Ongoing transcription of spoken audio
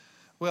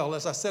Well,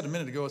 as I said a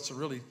minute ago, it's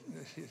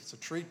a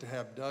treat to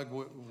have Doug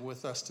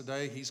with us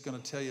today. He's going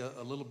to tell you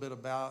a little bit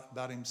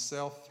about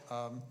himself.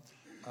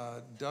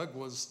 Doug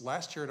was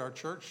last year at our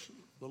church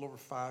a little over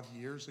 5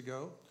 years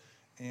ago,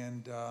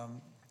 and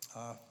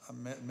I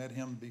met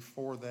him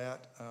before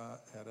that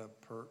at a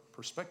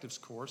perspectives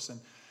course.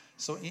 And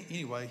so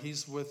anyway,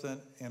 he's with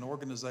an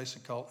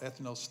organization called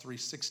Ethnos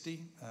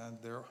 360.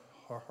 There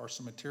are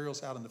some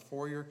materials out in the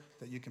foyer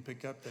that you can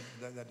pick up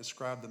that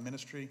describe the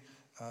ministry,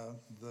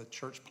 the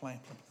church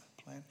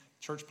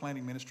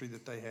planting ministry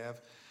that they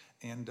have.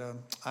 And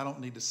I don't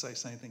need to say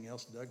anything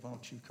else. Doug, why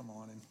don't you come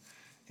on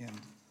and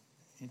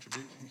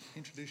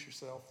introduce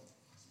yourself.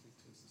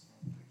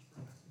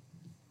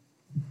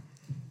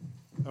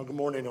 Good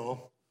morning,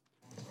 all.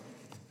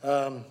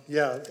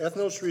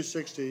 Ethnos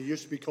 360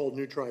 used to be called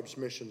New Tribes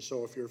Mission.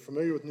 So if you're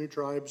familiar with New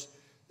Tribes,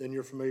 then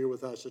you're familiar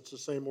with us. It's the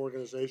same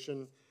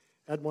organization.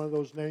 Had one of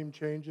those name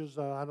changes.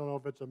 I don't know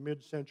if it's a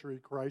mid-century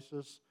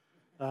crisis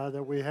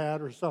that we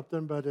had or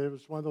something, but it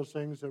was one of those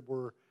things that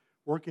we're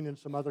working in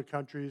some other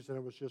countries, and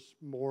it was just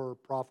more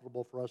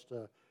profitable for us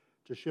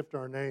to shift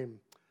our name.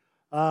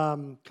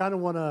 Kind of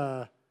want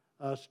to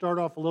start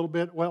off a little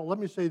bit. Well, let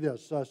me say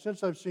this.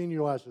 Since I've seen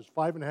you last, it's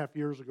 5.5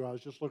 years ago. I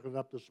was just looking it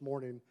up this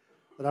morning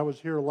that I was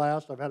here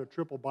last. I've had a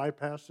triple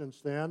bypass since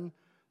then,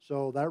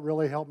 so that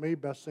really helped me.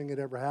 Best thing that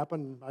ever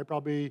happened. I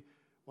probably,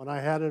 when I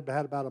had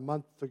about a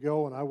month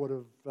ago, and I would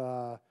have,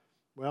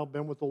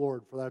 been with the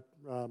Lord for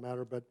that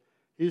matter. But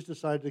He's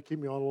decided to keep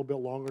me on a little bit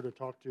longer to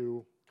talk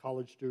to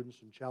college students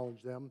and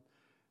challenge them.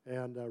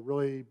 And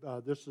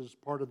this is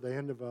part of the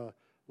end of a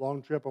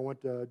long trip.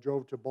 I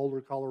drove to Boulder,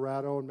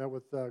 Colorado, and met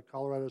with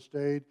Colorado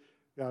State,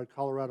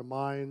 Colorado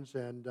Mines,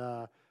 and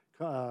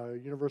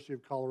University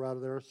of Colorado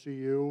there,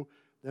 CU.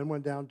 Then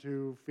went down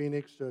to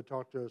Phoenix to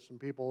talk to some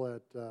people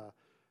at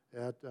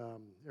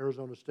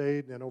Arizona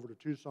State, and then over to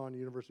Tucson,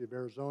 University of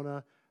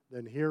Arizona.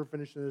 Then here,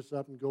 finishing this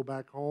up and go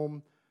back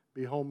home,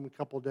 be home a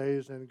couple of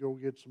days, and go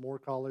get some more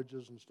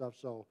colleges and stuff.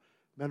 So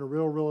been a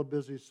real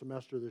busy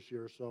semester this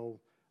year. So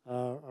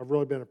I've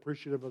really been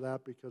appreciative of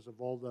that because of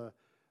all the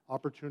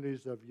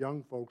opportunities of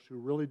young folks who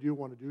really do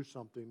want to do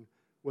something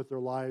with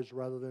their lives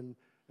rather than,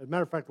 as a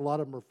matter of fact, a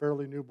lot of them are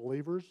fairly new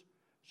believers,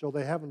 so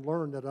they haven't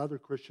learned that other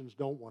Christians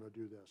don't want to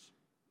do this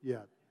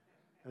yet.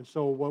 And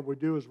so what we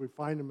do is we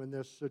find them in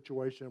this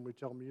situation and we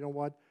tell them, you know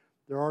what,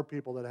 there are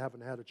people that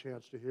haven't had a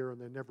chance to hear and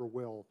they never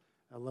will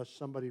unless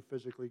somebody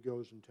physically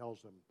goes and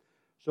tells them.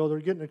 So they're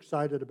getting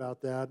excited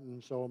about that,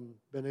 and so I've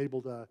been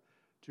able to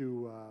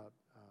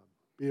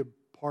be a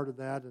part of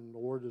that, and the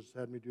Lord has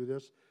had me do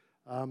this.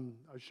 I'll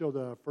show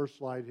the first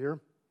slide here.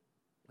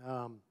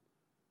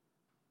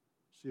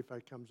 See if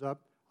that comes up.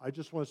 I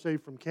just want to say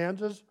from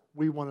Kansas,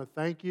 we want to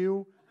thank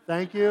you.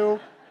 Thank you.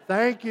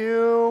 Thank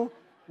you.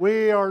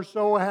 We are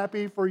so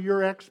happy for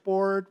your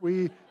export.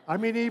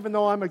 Even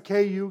though I'm a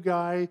KU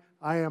guy,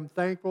 I am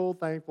thankful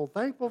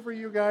for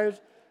you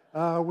guys.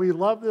 We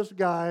love this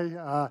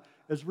guy.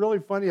 It's really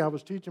funny. I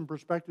was teaching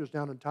perspectives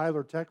down in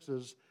Tyler,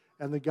 Texas,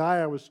 and the guy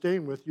I was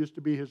staying with used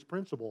to be his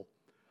principal.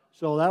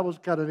 So that was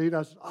kind of neat.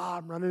 I said,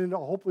 I'm running into,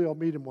 hopefully I'll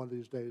meet him one of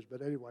these days.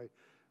 But anyway,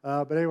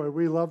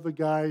 we love the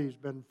guy. He's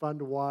been fun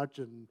to watch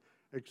and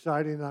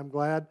exciting. And I'm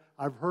glad.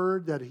 I've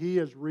heard that he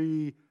has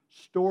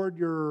restored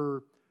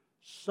your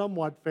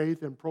somewhat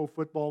faith in pro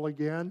football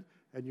again,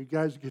 and you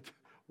guys get to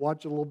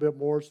watch it a little bit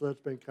more, so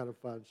that's been kind of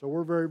fun. So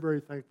we're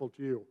very thankful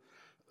to you.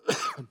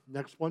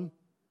 Next one.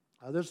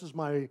 This is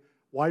my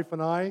wife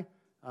and I.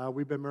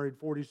 We've been married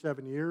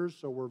 47 years,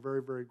 so we're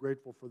very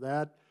grateful for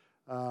that.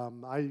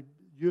 I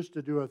used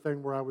to do a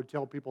thing where I would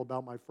tell people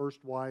about my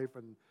first wife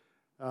and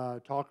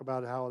talk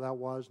about how that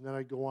was, and then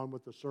I'd go on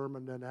with the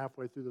sermon, and then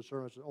halfway through the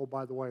sermon I said, oh,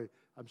 by the way,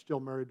 I'm still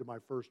married to my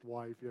first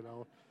wife, you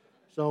know.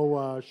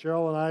 So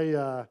Cheryl and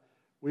I,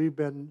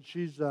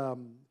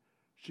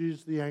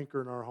 she's the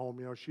anchor in our home.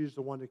 You know, she's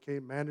the one that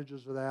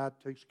manages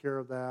that, takes care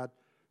of that.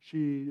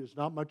 She is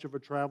not much of a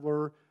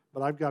traveler,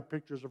 but I've got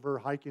pictures of her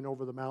hiking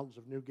over the mountains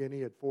of New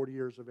Guinea at 40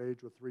 years of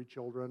age with 3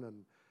 children,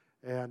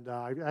 and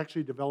I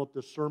actually developed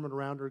this sermon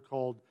around her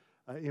called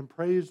In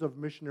Praise of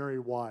Missionary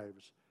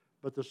Wives,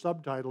 but the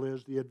subtitle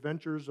is The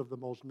Adventures of the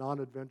Most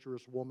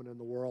Non-Adventurous Woman in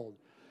the World.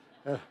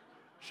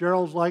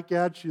 Cheryl's like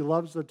that. She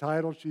loves the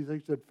title. She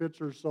thinks it fits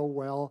her so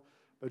well,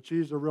 but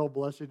she's a real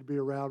blessing to be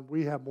around.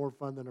 We have more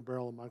fun than a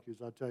barrel of monkeys,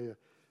 I'll tell you.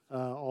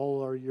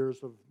 All our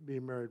years of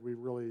being married, we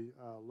really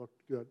looked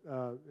good,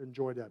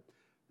 enjoyed that.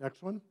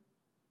 Next one.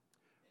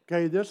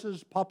 Okay, this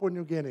is Papua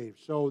New Guinea.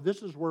 So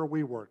this is where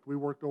we worked. We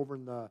worked over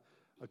in a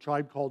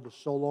tribe called the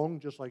Solong,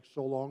 just like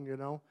Solong, you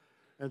know.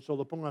 And so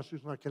the punga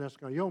susna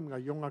keneska yom nga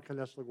yonga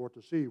kenesla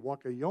gortasi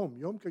waka yom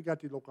ke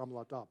gati lokam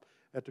latap.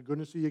 At the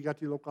gunisi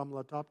gati lokam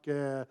latap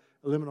ke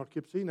elimino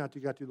kipsi nati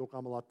gati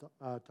lokam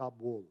latap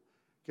wool.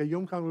 Ke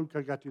yom kangu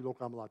ke gati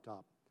lokam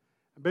latap.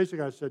 And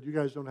basically I said, you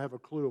guys don't have a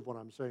clue of what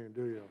I'm saying,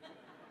 do you?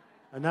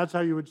 And that's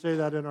how you would say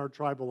that in our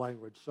tribal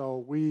language.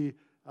 So we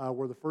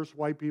were the first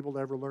white people to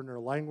ever learn their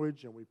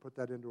language, and we put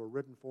that into a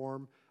written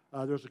form.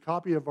 There's a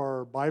copy of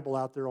our Bible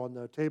out there on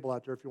the table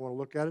out there if you want to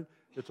look at it.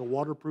 It's a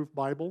waterproof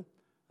Bible.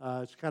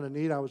 It's kind of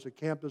neat. I was at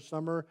camp this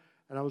summer,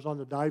 and I was on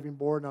the diving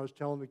board, and I was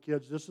telling the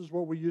kids, this is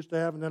what we used to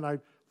have, and then I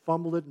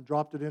fumbled it and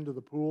dropped it into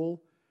the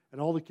pool, and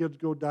all the kids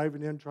go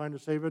diving in trying to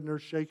save it, and they're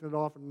shaking it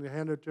off, and they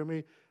handed it to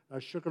me. And I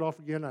shook it off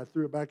again, and I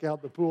threw it back out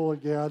in the pool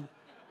again,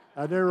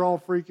 and they were all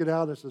freaking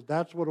out. I said,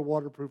 that's what a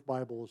waterproof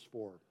Bible is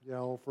for,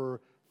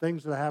 for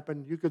things that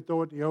happen. You could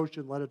throw it in the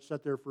ocean, let it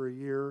sit there for a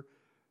year,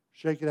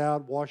 shake it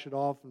out, wash it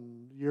off,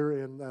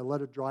 and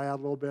let it dry out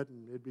a little bit,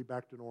 and it'd be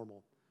back to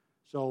normal.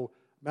 So,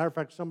 matter of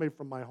fact, somebody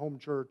from my home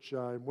church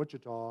in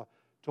Wichita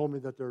told me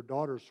that their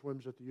daughter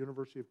swims at the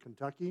University of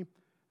Kentucky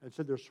and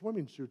said their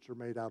swimming suits are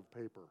made out of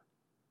paper.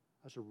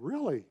 I said,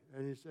 really?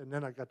 And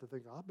then I got to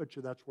think, I'll bet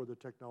you that's where the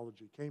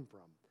technology came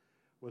from,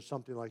 was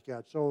something like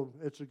that. So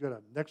it's a good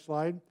one. Next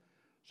slide.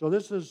 So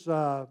this is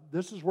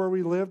where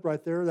we lived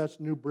right there.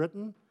 That's New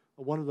Britain,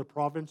 one of the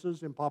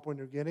provinces in Papua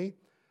New Guinea.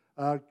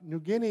 New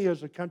Guinea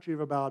is a country of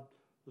about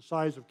the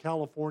size of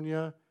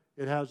California.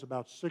 It has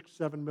about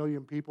 6-7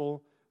 million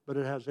people, but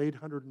it has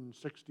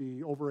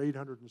over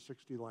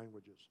 860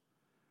 languages.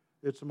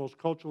 It's the most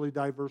culturally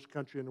diverse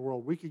country in the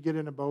world. We could get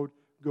in a boat,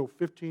 go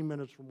 15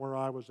 minutes from where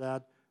I was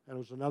at, and it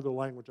was another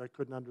language I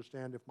couldn't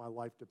understand if my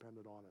life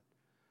depended on it.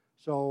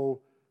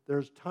 So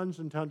there's tons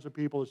and tons of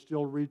people that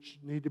still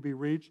need to be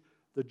reached.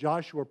 The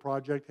Joshua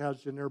Project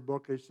has in their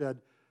book, they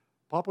said,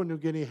 Papua New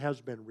Guinea has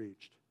been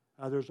reached.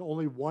 There's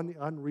only one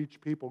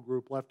unreached people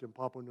group left in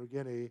Papua New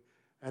Guinea,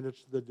 and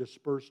it's the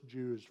dispersed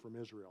Jews from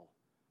Israel.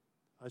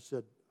 I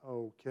said,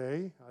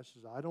 okay. I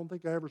said, I don't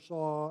think I ever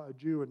saw a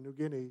Jew in New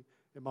Guinea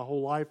in my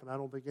whole life, and I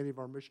don't think any of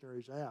our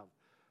missionaries have.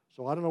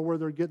 So I don't know where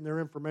they're getting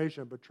their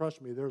information, but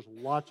trust me, there's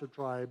lots of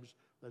tribes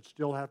that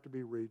still have to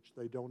be reached.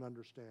 They don't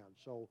understand.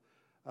 So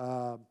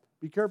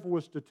be careful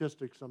with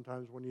statistics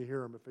sometimes when you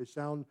hear them. If they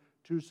sound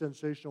too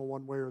sensational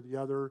one way or the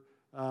other,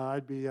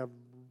 I'd have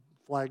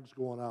flags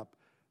going up.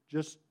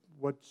 Just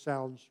what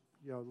sounds,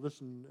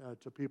 listen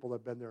to people that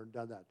have been there and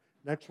done that.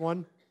 Next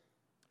one.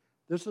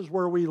 This is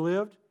where we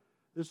lived.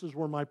 This is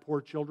where my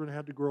poor children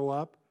had to grow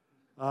up.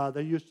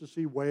 They used to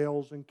see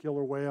whales and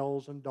killer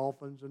whales and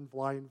dolphins and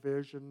flying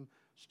fish and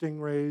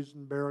stingrays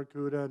and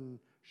barracuda and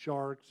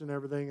sharks and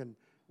everything. And,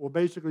 well,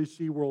 basically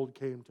SeaWorld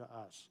came to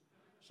us.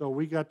 So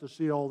we got to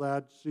see all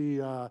that, see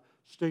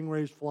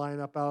stingrays flying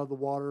up out of the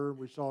water.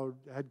 We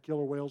had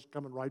killer whales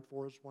coming right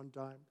for us one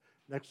time.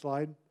 Next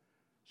slide.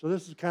 So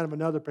this is kind of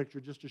another picture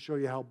just to show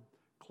you how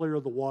clear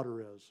the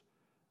water is.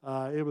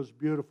 It was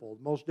beautiful.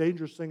 The most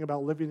dangerous thing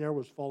about living there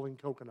was falling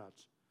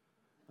coconuts.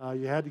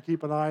 You had to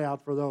keep an eye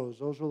out for those.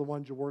 Those were the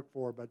ones you worked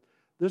for. But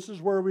this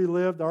is where we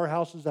lived. Our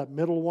house is that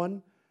middle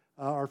one.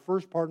 Our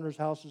first partner's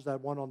house is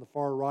that one on the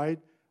far right.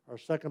 Our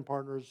second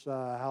partner's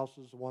house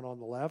is the one on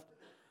the left.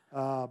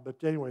 But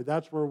anyway,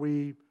 that's where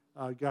we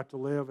got to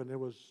live, and it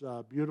was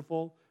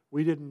beautiful.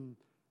 We didn't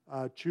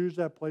choose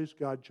that place.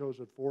 God chose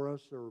it for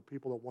us. There were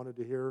people that wanted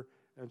to hear,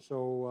 and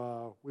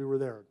so we were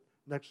there.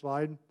 Next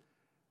slide.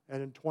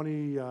 And in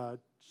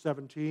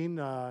 2017,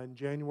 in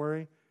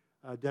January,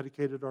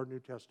 dedicated our New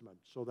Testament.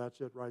 So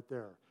that's it right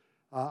there.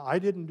 I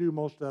didn't do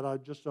most of that. I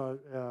just,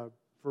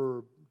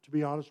 to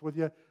be honest with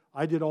you,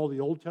 I did all the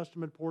Old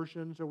Testament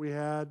portions that we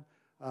had,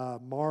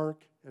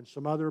 Mark and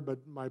some other, but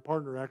my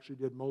partner actually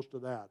did most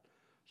of that.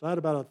 So I had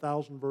about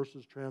 1,000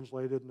 verses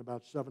translated and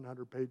about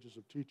 700 pages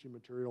of teaching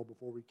material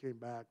before we came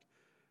back.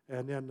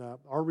 And then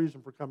our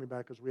reason for coming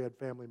back is we had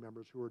family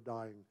members who were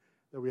dying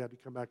that we had to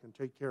come back and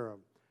take care of.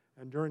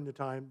 And during that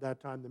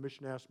time, the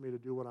mission asked me to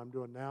do what I'm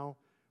doing now,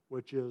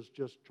 which is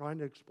just trying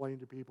to explain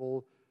to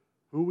people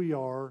who we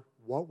are,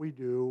 what we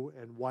do,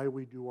 and why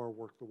we do our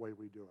work the way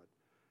we do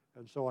it.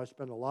 And so I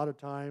spend a lot of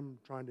time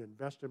trying to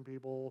invest in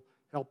people,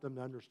 help them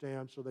to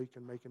understand so they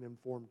can make an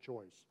informed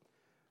choice.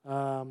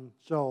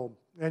 So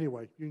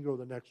anyway, you can go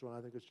to the next one.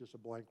 I think it's just a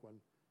blank one.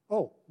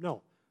 Oh,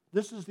 no.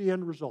 This is the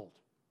end result.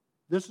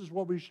 This is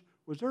what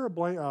was there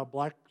a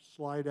black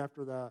slide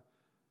after the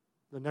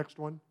next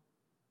one?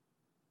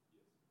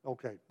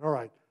 Okay, all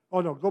right.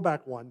 Oh, no, go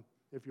back one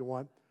if you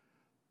want.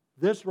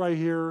 This right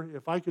here,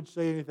 if I could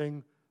say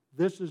anything,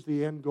 this is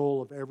the end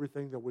goal of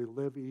everything that we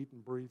live, eat,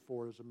 and breathe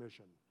for as a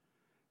mission,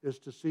 is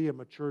to see a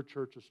mature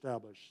church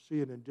established,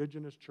 see an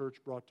indigenous church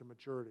brought to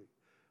maturity.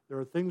 There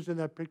are things in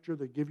that picture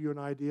that give you an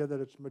idea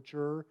that it's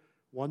mature.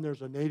 One,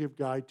 there's a native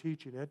guy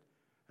teaching it,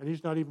 and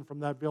he's not even from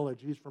that village.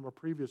 He's from a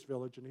previous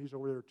village, and he's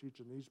over there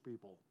teaching these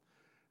people.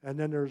 And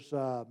then there's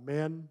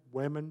men,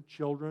 women,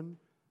 children.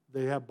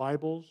 They have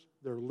Bibles.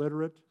 They're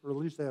literate, or at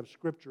least they have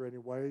Scripture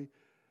anyway.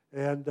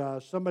 And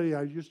somebody,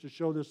 I used to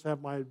show this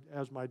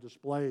as my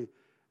display,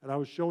 and I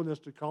was showing this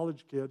to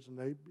college kids,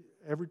 and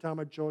every time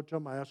I'd show it to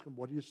them, I asked them,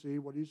 what do you see?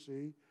 What do you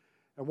see?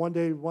 And one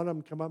day, one of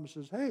them come up and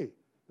says, hey,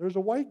 there's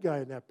a white guy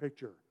in that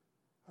picture.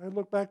 I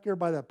look back there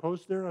by that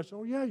post there, and I said,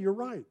 oh, yeah, you're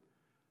right.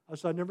 I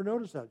said, I never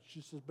noticed that.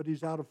 She says, but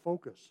he's out of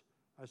focus.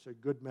 I said,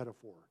 good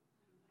metaphor.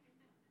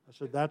 I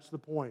said, that's the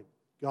point.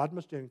 God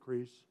must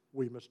increase,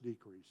 we must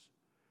decrease.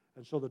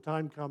 And so the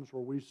time comes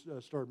where we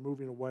start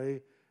moving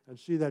away and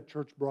see that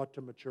church brought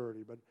to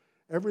maturity. But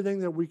everything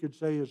that we could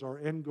say is our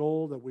end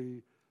goal, that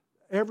we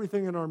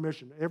Everything in our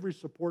mission, every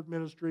support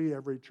ministry,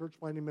 every church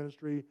planting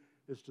ministry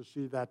is to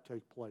see that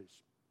take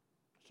place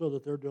so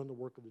that they're doing the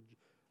work of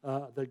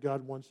that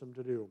God wants them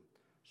to do.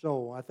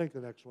 So I think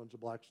the next one's a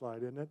black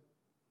slide, isn't it?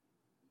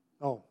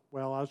 Oh,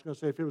 well, I was going to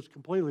say if it was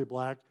completely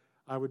black,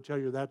 I would tell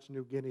you that's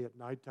New Guinea at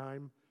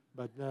nighttime.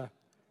 But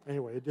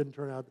anyway, it didn't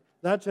turn out.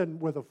 That's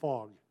with a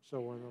fog.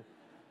 So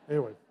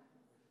anyway.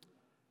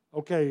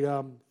 Okay,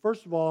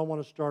 first of all, I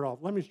want to start off.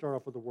 Let me start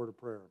off with a word of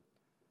prayer.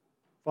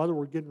 Father,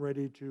 we're getting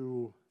ready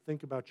to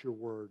think about your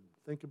word.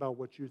 Think about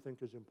what you think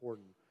is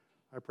important.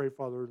 I pray,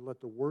 Father, let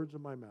the words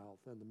of my mouth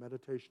and the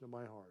meditation of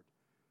my heart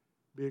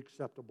be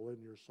acceptable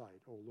in your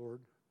sight. Oh,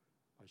 Lord,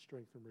 my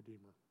strength and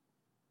redeemer.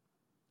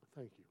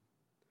 Thank you.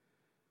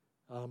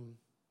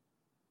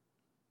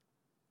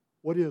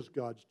 What is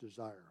God's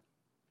desire?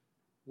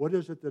 What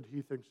is it that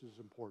he thinks is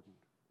important?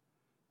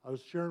 I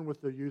was sharing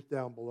with the youth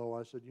down below.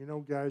 I said, you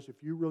know, guys,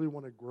 if you really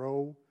want to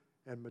grow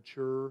and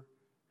mature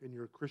in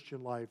your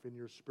Christian life, in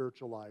your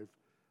spiritual life,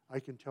 I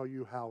can tell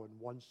you how in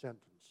one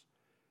sentence.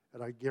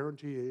 And I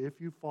guarantee you, if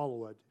you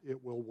follow it,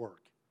 it will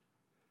work.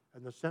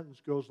 And the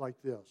sentence goes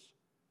like this: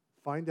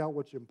 find out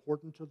what's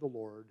important to the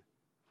Lord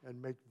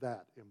and make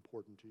that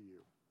important to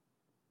you.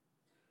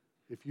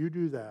 If you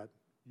do that,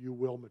 you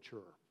will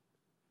mature.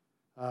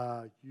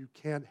 You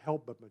can't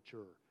help but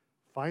mature.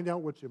 Find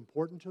out what's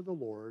important to the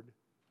Lord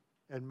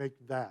and make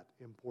that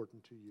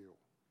important to you.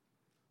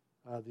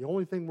 The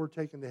only thing we're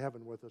taking to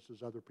heaven with us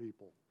is other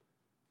people.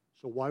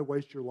 So why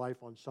waste your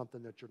life on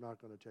something that you're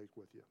not going to take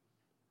with you?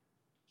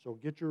 So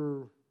get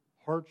your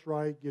hearts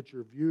right, get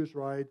your views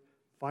right,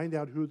 find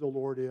out who the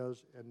Lord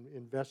is, and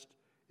invest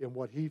in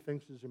what he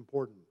thinks is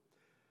important.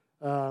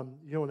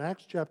 In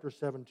Acts chapter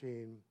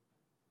 17,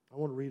 I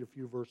want to read a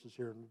few verses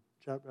here in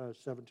chapter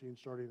 17,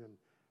 starting in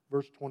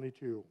verse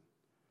 22.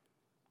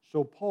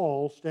 So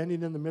Paul,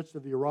 standing in the midst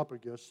of the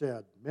Areopagus,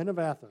 said, Men of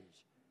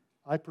Athens,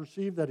 I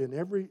perceive that in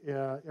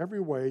every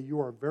way you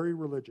are very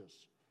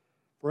religious.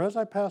 For as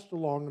I passed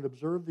along and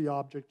observed the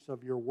objects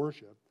of your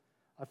worship,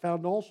 I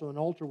found also an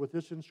altar with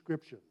this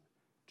inscription,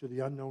 To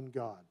the unknown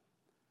God.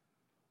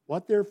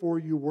 What therefore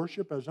you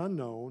worship as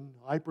unknown,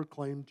 I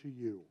proclaim to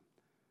you.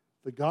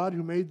 The God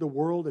who made the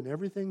world and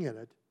everything in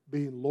it,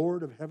 being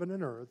Lord of heaven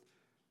and earth,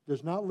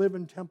 does not live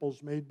in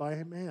temples made by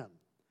man,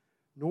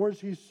 nor is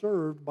he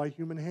served by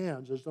human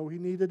hands as though he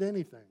needed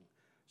anything,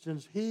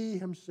 since he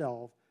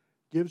himself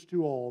gives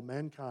to all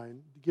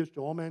mankind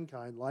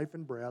life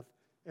and breath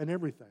and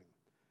everything.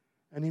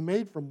 And he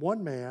made from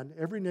one man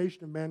every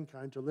nation of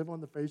mankind to live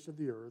on the face of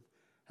the earth,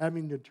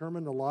 having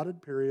determined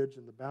allotted periods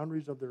and the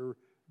boundaries of their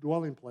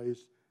dwelling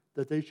place,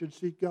 that they should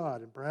seek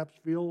God and perhaps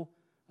feel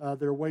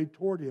their way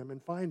toward him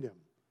and find him.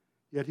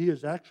 Yet he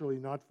is actually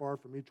not far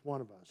from each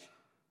one of us.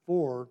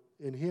 For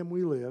in him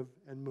we live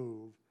and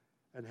move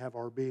and have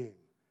our being.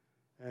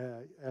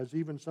 As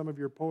even some of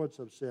your poets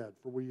have said,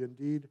 for we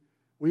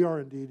are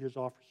indeed his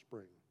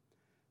offspring.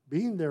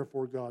 Being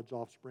therefore God's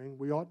offspring,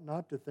 we ought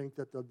not to think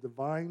that the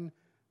divine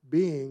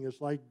being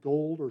is like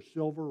gold or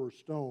silver or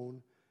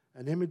stone,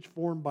 an image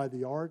formed by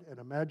the art and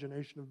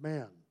imagination of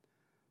man.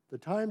 The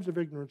times of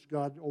ignorance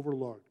God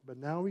overlooked, but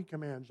now he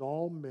commands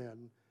all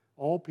men,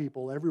 all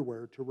people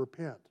everywhere to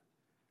repent,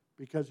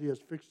 because he has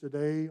fixed a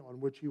day on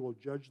which he will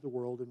judge the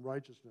world in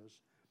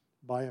righteousness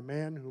by a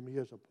man whom he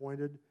has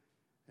appointed,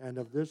 and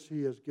of this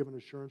he has given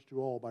assurance to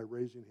all by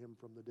raising him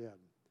from the dead.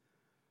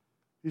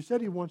 He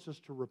said he wants us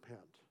to repent.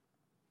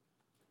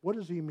 What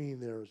does he mean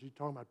there? Is he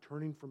talking about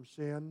turning from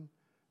sin?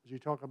 Is he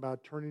talking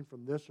about turning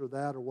from this or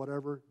that or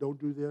whatever? Don't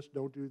do this,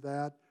 don't do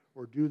that,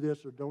 or do this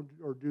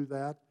or do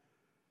that.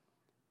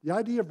 The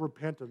idea of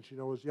repentance,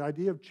 is the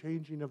idea of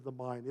changing of the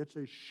mind. It's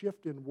a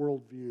shift in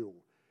worldview.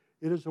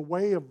 It is a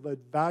way of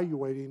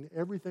evaluating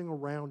everything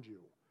around you,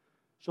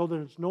 so that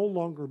it's no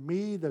longer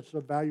me that's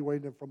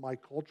evaluating it from my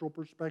cultural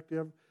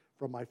perspective,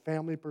 from my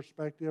family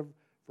perspective,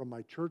 from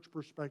my church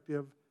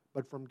perspective,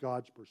 but from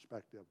God's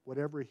perspective.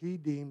 Whatever he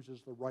deems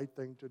is the right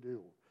thing to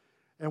do.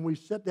 And we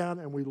sit down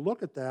and we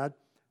look at that,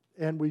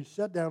 and we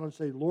sit down and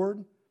say,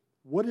 Lord,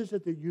 what is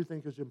it that you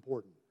think is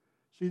important?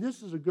 See,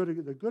 this is the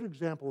good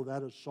example of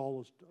that is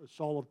Saul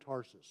of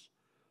Tarsus.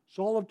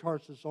 Saul of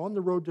Tarsus on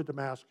the road to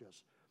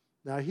Damascus.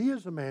 Now, he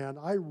is a man,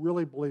 I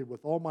really believe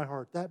with all my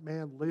heart, that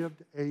man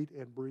lived, ate,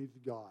 and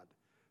breathed God.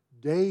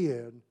 Day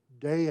in,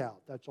 day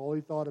out. That's all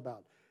he thought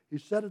about. He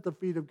sat at the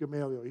feet of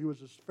Gamaliel. He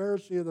was a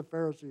Pharisee of the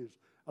Pharisees,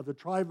 of the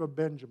tribe of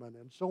Benjamin,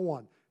 and so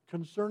on,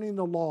 concerning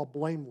the law,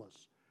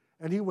 blameless.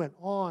 And he went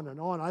on and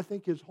on. I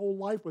think his whole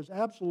life was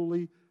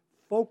absolutely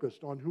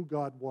focused on who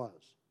God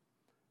was.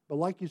 But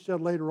like he said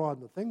later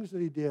on, the things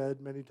that he did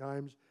many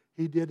times,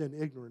 he did in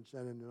ignorance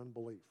and in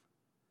unbelief.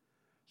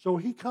 So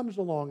he comes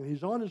along, and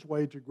he's on his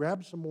way to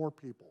grab some more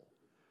people,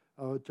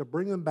 to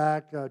bring them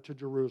back to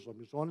Jerusalem.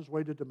 He's on his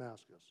way to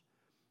Damascus.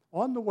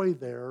 On the way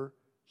there,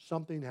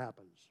 something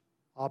happens,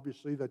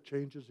 obviously, that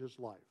changes his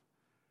life.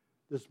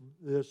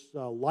 This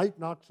light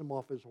knocks him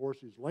off his horse.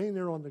 He's laying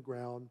there on the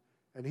ground,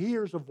 and he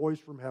hears a voice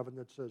from heaven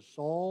that says,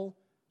 Saul,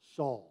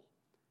 Saul,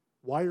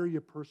 why are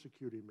you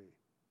persecuting me?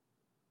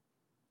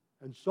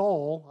 And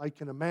Saul, I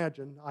can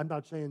imagine, I'm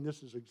not saying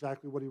this is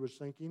exactly what he was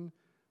thinking,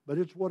 but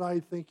it's what I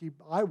think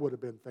I would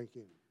have been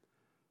thinking.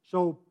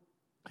 So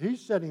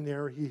he's sitting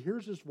there, he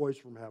hears this voice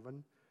from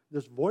heaven.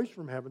 This voice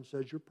from heaven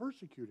says, "You're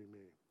persecuting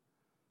me."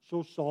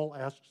 So Saul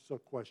asks a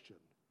question.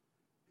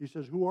 He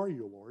says, "Who are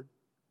you, Lord?"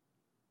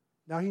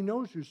 Now he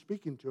knows who's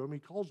speaking to him. He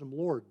calls him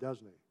Lord,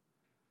 doesn't he?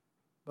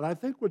 But I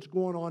think what's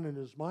going on in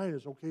his mind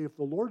is, okay, if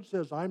the Lord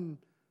says I'm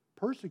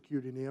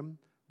persecuting him,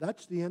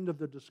 that's the end of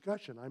the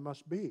discussion. I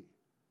must be.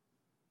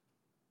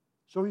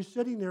 So he's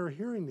sitting there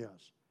hearing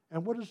this.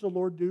 And what does the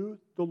Lord do?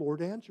 The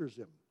Lord answers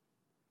him.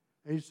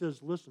 And he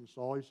says, "Listen,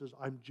 Saul," he says,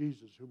 "I'm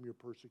Jesus whom you're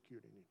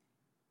persecuting."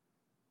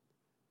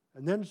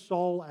 And then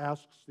Saul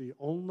asks the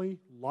only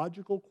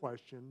logical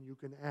question you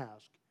can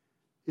ask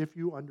if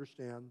you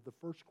understand the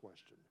first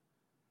question.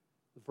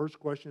 The first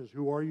question is,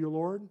 "Who are you,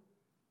 Lord?"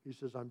 He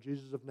says, "I'm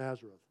Jesus of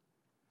Nazareth."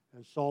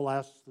 And Saul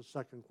asks the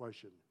second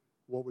question,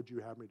 "What would you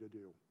have me to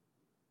do?"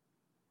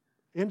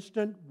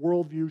 Instant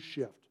worldview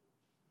shift.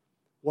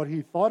 What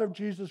he thought of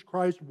Jesus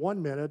Christ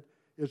one minute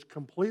is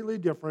completely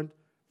different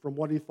from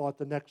what he thought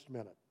the next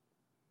minute.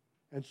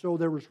 And so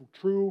there was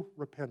true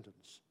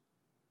repentance.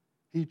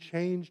 He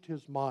changed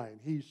his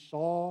mind. He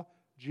saw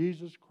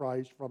Jesus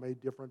Christ from a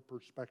different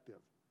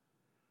perspective.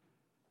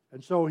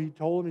 And so he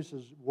told him, he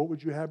says, "What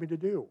would you have me to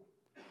do?"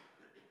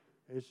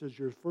 And he says,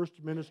 "Your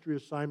first ministry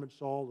assignment,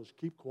 Saul, is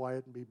keep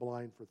quiet and be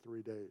blind for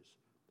 3 days.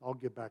 I'll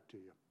get back to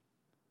you."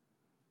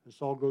 And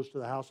Saul goes to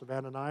the house of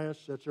Ananias,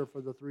 sits there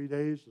for the 3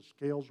 days, the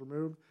scales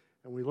removed,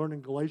 and we learn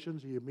in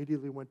Galatians he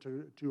immediately went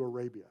to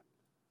Arabia.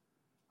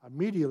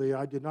 Immediately,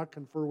 I did not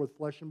confer with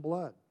flesh and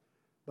blood,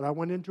 but I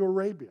went into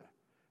Arabia.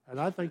 And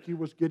I think he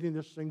was getting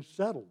this thing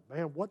settled.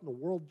 Man, what in the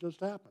world just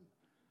happened?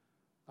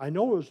 I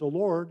know it was the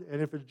Lord,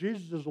 and if it's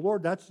Jesus is the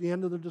Lord, that's the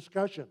end of the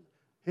discussion.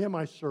 Him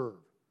I serve.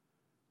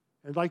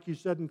 And like he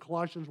said in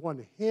Colossians 1,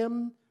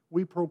 him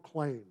we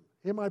proclaim.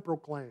 Him I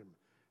proclaim.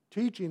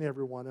 Teaching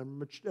everyone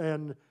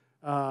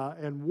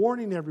and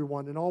warning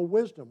everyone in all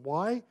wisdom.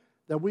 Why?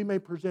 That we may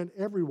present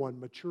everyone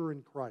mature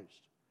in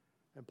Christ.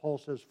 And Paul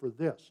says, "For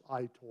this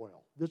I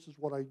toil." This is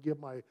what I give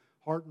my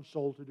heart and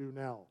soul to do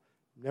now.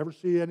 Never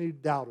see any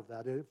doubt of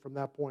that from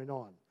that point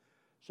on.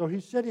 So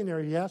he's sitting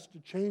there. He has to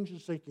change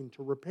his thinking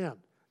to repent.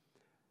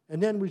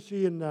 And then we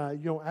see in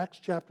Acts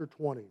chapter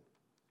 20.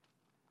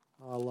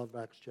 I love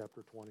Acts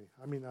chapter 20.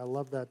 I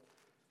love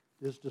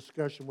this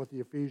discussion with the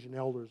Ephesian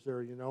elders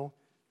there,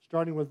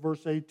 starting with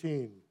verse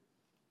 18.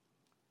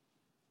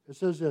 It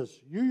says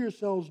this, "You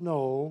yourselves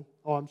know,"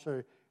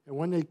 and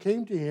when they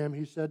came to him,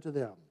 he said to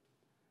them,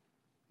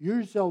 "You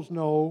yourselves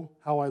know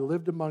how I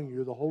lived among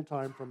you the whole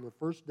time from the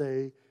first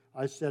day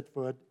I set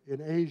foot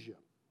in Asia,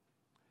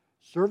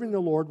 serving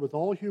the Lord with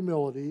all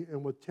humility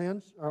and with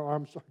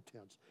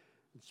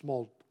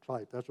small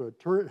type, that's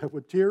what,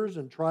 with tears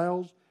and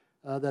trials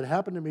that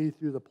happened to me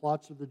through the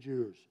plots of the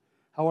Jews.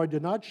 How I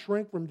did not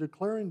shrink from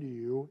declaring to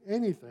you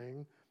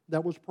anything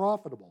that was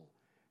profitable,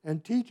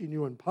 and teaching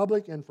you in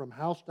public and from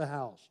house to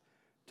house,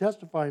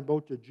 testifying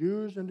both to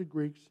Jews and to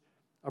Greeks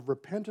of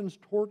repentance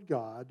toward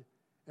God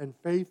and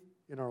faith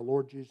in our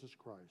Lord Jesus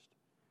Christ."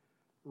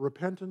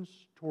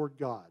 Repentance toward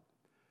God.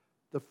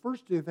 The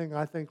first thing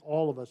I think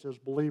all of us as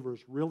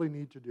believers really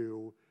need to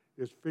do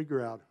is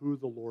figure out who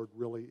the Lord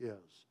really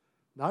is.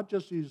 Not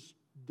just these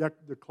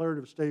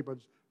declarative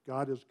statements,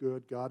 God is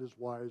good, God is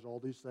wise, all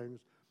these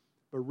things,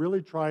 but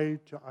really try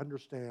to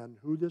understand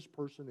who this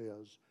person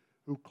is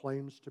who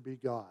claims to be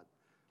God.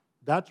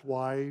 That's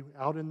why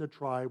out in the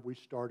tribe we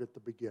start at the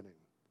beginning.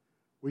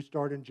 We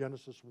start in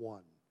Genesis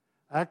 1.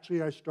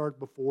 Actually, I start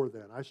before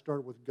then. I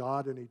start with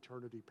God in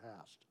eternity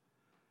past,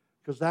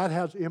 because that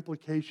has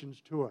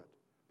implications to it.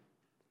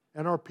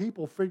 And our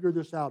people figure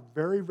this out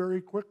very,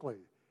 very quickly.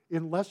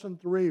 In lesson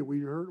 3,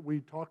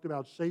 we talked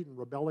about Satan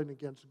rebelling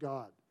against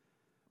God.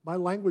 My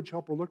language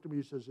helper looked at me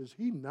and says, "Is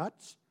he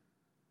nuts?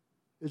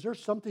 Is there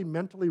something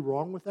mentally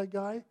wrong with that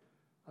guy?"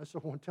 I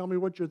said, "Well, tell me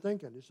what you're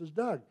thinking." He says,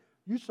 "Doug,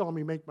 you saw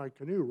me make my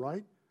canoe,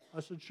 right?" I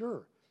said,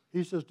 "Sure."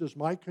 He says, "Does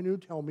my canoe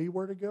tell me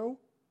where to go?"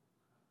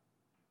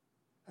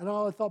 And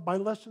I thought by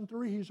lesson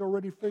 3, he's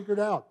already figured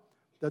out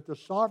that the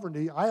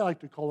sovereignty, I like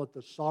to call it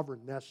the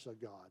sovereignness of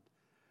God,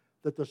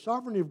 that the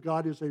sovereignty of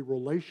God is a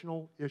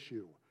relational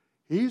issue.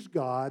 He's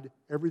God,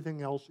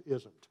 everything else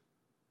isn't.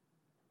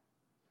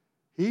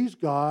 He's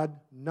God,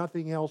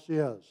 nothing else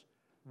is.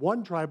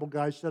 One tribal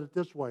guy said it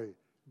this way,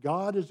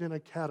 God is in a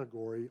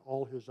category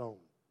all his own.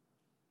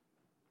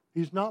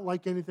 He's not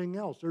like anything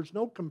else. There's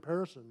no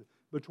comparison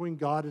between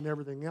God and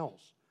everything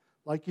else.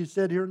 Like he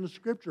said here in the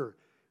scripture,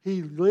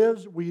 he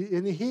lives,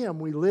 in him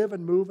we live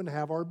and move and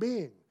have our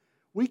being.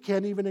 We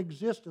can't even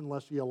exist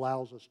unless he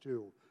allows us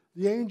to.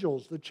 The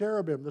angels, the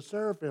cherubim, the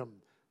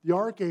seraphim, the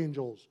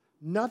archangels,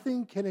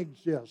 nothing can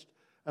exist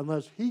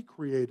unless he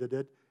created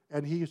it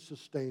and he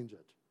sustains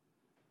it.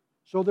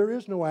 So there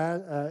is no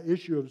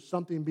issue of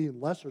something being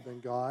lesser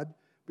than God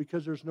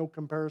because there's no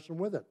comparison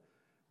with it.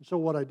 And so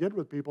what I did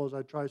with people is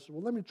I said,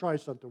 well, let me try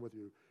something with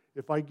you.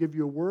 If I give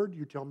you a word,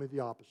 you tell me the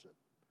opposite.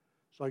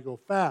 So I go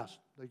fast,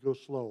 they go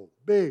slow,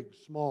 big,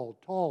 small,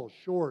 tall,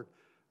 short,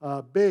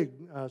 big,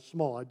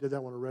 small. I did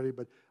that one already,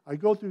 but I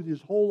go through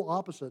these whole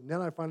opposite, and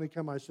then I finally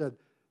I said,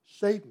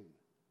 Satan.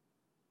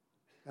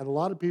 And a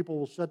lot of people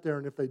will sit there,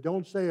 and if they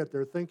don't say it,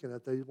 they're thinking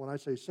it. When I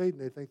say Satan,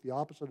 they think the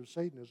opposite of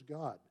Satan is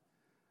God.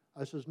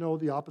 I says, no,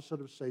 the opposite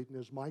of Satan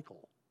is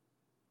Michael.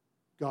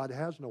 God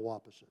has no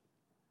opposite.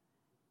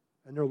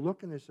 And they're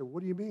looking, they said,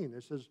 what do you mean?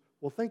 They says,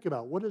 well, think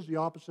about it. What is the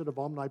opposite of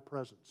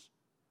omnipresence?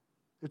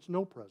 It's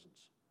no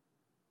presence.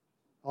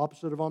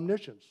 Opposite of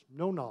omniscience,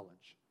 no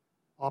knowledge.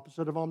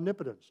 Opposite of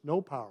omnipotence,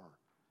 no power.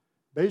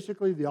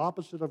 Basically, the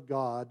opposite of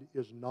God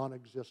is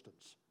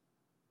non-existence.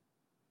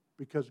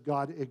 Because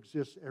God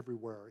exists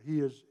everywhere. He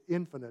is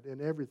infinite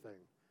in everything.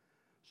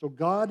 So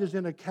God is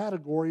in a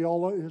category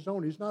all on his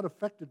own. He's not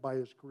affected by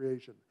his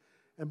creation.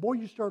 And boy,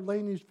 you start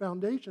laying these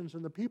foundations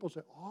and the people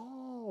say,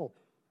 oh,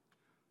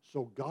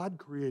 so God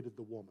created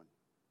the woman.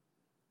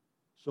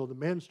 So the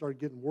men start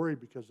getting worried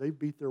because they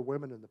beat their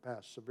women in the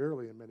past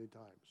severely and many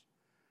times.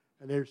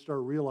 And they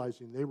start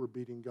realizing they were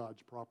beating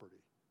God's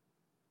property.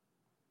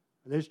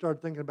 And they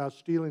start thinking about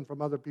stealing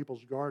from other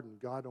people's garden.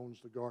 God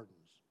owns the gardens.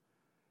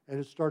 And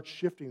it starts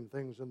shifting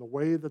things in the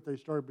way that they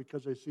start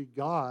because they see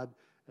God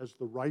as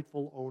the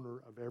rightful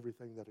owner of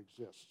everything that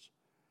exists.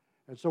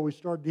 And so we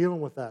start dealing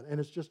with that. And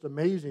it's just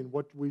amazing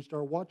what we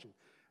start watching.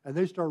 And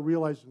they start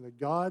realizing that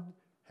God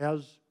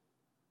has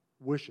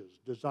wishes,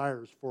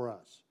 desires for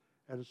us.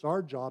 And it's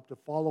our job to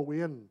fall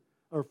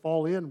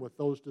in with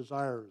those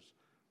desires,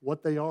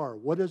 what they are.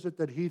 What is it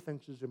that he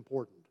thinks is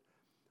important?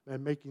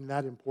 And making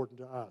that important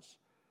to us.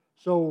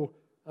 So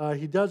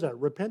he does that.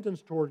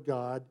 Repentance toward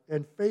God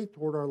and faith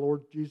toward our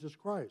Lord Jesus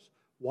Christ.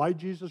 Why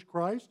Jesus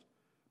Christ?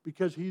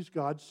 Because he's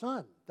God's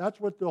son. That's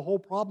what the whole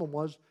problem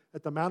was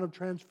at the Mount of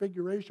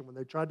Transfiguration when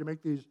they tried to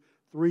make these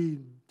 3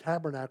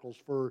 tabernacles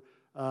for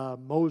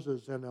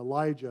Moses and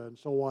Elijah and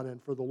so on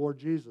and for the Lord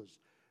Jesus.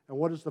 And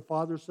what does the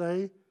Father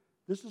say?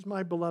 This is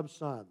my beloved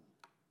Son,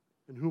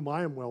 in whom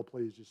I am well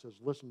pleased. He says,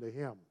 listen to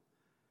him.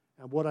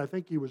 And what I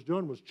think he was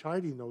doing was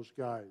chiding those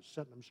guys,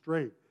 setting them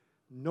straight.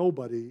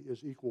 Nobody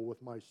is equal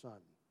with my Son.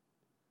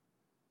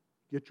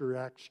 Get your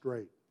act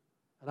straight.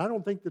 And I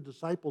don't think the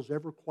disciples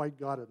ever quite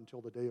got it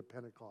until the day of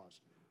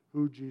Pentecost,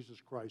 who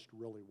Jesus Christ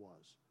really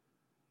was.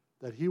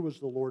 That he was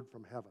the Lord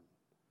from heaven.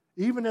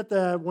 Even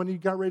when he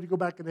got ready to go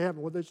back into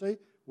heaven, what did they say?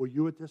 Will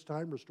you at this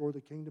time restore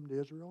the kingdom to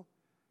Israel?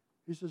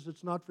 He says,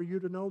 it's not for you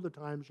to know the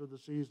times or the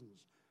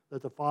seasons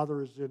that the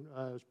Father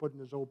is put in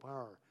his own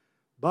power.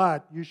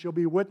 But you shall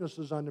be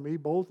witnesses unto me,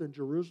 both in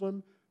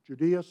Jerusalem,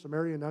 Judea,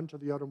 Samaria, and unto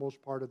the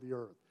uttermost part of the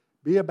earth.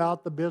 Be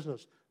about the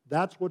business.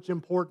 That's what's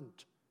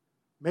important.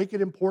 Make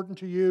it important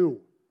to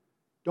you.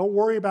 Don't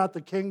worry about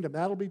the kingdom.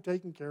 That'll be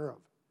taken care of.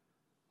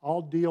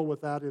 I'll deal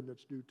with that in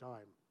its due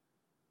time.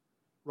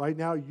 Right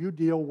now, you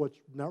deal with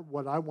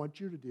what I want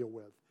you to deal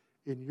with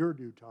in your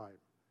due time.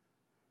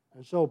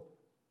 And so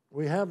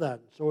we have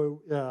that.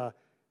 So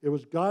it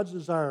was God's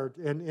desire.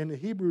 And in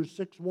Hebrews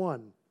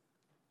 6:1,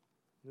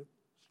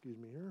 excuse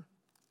me here.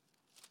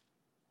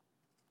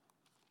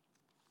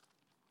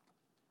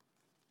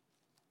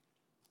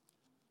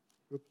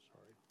 Oops,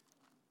 sorry.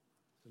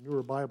 It's a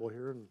newer Bible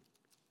here. And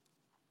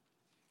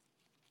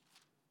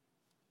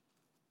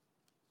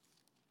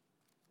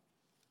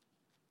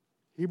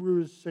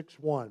Hebrews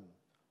 6:1.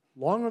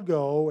 Long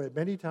ago, at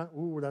many times,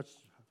 that's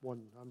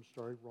one, I'm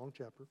sorry, wrong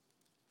chapter.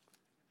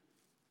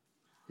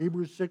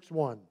 Hebrews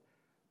 6:1.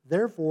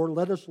 Therefore,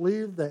 let us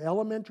leave the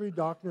elementary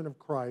doctrine of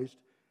Christ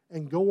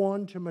and go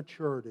on to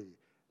maturity,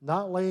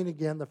 not laying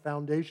again the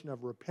foundation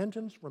of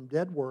repentance from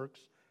dead works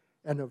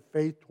and of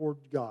faith toward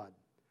God.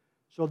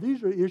 So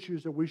these are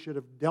issues that we should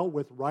have dealt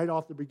with right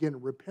off the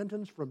beginning.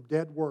 Repentance from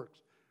dead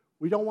works.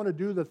 We don't want to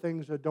do the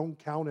things that don't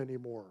count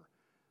anymore.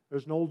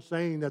 There's an old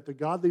saying that the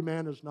godly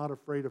man is not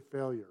afraid of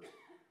failure.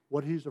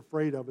 What he's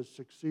afraid of is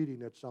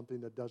succeeding at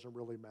something that doesn't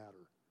really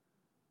matter.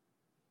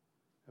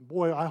 And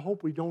boy, I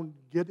hope we don't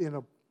get in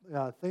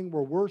a thing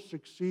where we're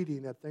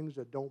succeeding at things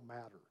that don't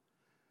matter.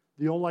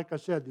 Like I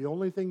said, the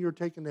only thing you're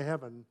taking to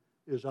heaven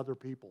is other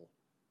people.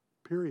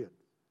 Period.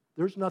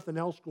 There's nothing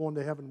else going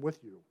to heaven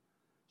with you.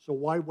 So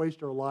why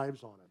waste our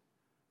lives on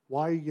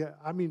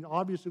it?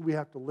 Obviously we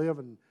have to live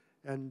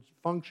and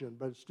function,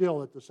 but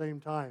still at the same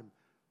time,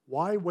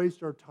 why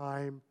waste our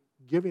time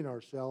giving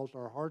ourselves,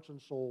 our hearts and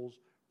souls,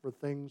 for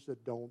things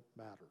that don't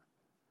matter?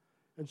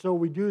 And so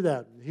we do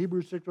that. In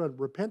Hebrews 6:1,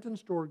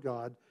 repentance toward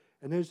God,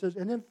 and then it says,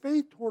 and then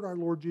faith toward our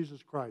Lord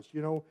Jesus Christ.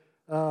 We don't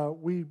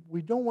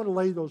want to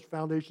lay those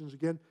foundations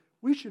again.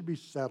 We should be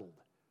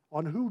settled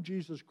on who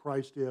Jesus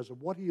Christ is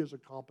and what he has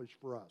accomplished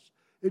for us.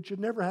 It should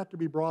never have to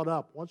be brought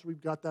up once we've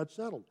got that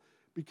settled,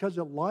 because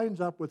it lines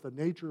up with the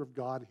nature of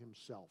God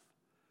himself.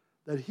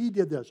 That he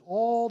did this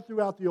all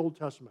throughout the Old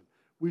Testament.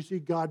 We see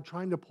God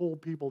trying to pull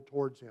people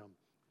towards him,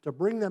 to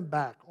bring them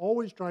back,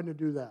 always trying to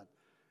do that.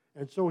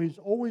 And so he's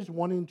always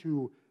wanting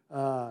to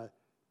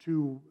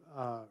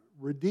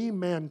redeem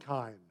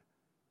mankind.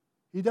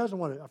 He doesn't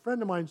want it. A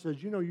friend of mine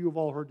says, you've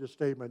all heard this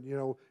statement,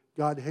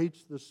 God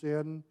hates the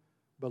sin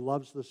but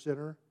loves the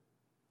sinner.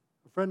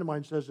 A friend of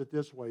mine says it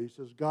this way. He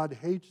says, God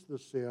hates the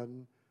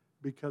sin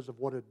because of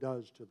what it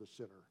does to the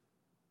sinner.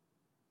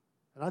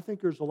 And I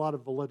think there's a lot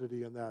of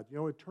validity in that. You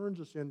know, it turns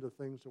us into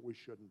things that we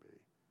shouldn't be.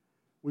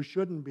 We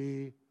shouldn't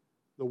be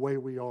the way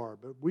we are,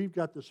 but we've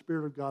got the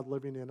Spirit of God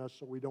living in us,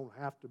 so we don't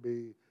have to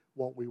be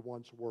what we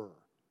once were.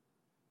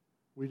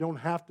 We don't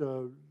have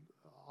to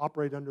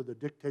operate under the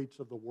dictates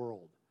of the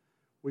world.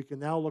 We can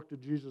now look to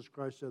Jesus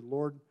Christ and say,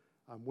 Lord,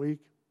 I'm weak,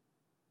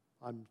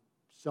 I'm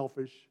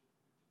selfish,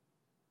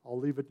 I'll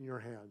leave it in your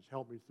hands.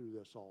 Help me through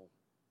this all.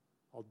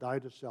 I'll die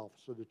to self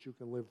so that you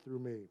can live through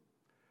me.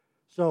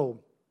 So,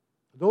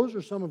 those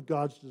are some of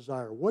God's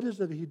desire. What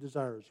is it he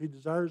desires? He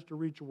desires to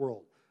reach a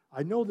world.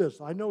 I know this.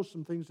 I know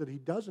some things that he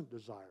doesn't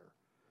desire.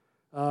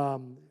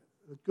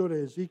 Let's go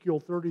to Ezekiel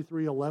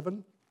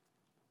 33:11.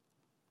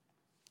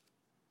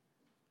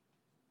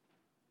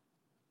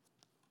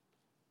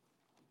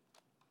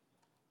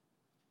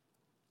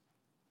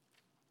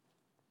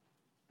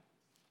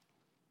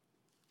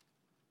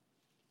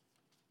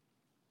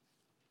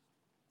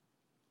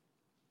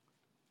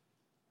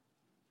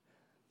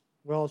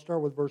 Well, I'll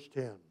start with verse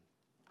 10.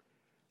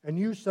 And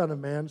you, son of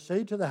man,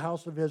 say to the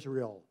house of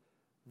Israel,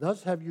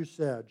 thus have you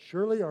said,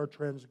 surely our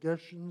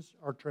transgressions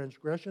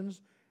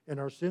and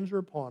our sins are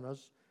upon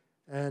us,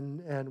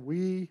 and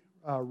we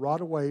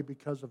rot away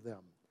because of them.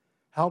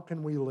 How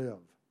can we live?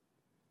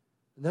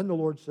 And then the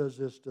Lord says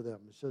this to them.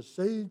 He says,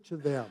 say to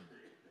them,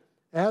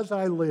 as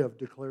I live,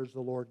 declares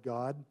the Lord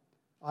God,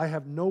 I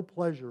have no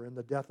pleasure in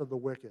the death of the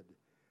wicked,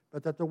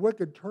 but that the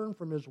wicked turn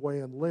from his way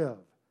and live.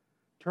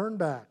 Turn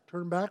back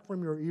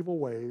from your evil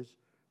ways,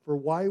 for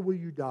why will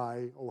you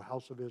die, O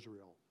house of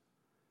Israel?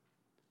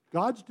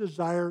 God's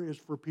desire is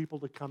for people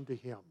to come to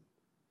him.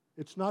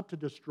 It's not to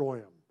destroy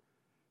him.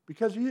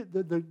 Because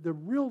the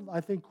real,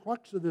 I think,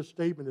 crux of this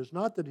statement is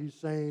not that he's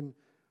saying,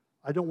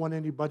 I don't want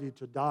anybody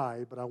to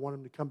die, but I want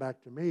him to come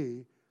back to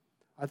me.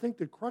 I think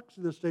the crux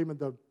of this statement,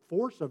 the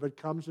force of it,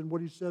 comes in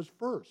what he says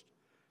first.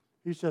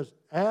 He says,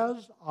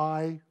 as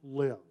I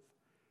live.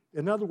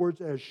 In other words,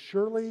 as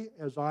surely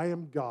as I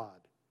am God,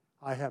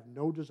 I have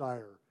no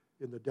desire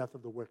in the death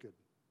of the wicked.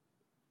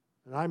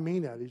 And I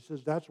mean that. He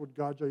says that's what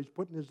God's, he's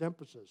putting his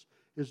emphasis,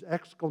 his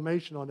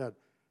exclamation on that.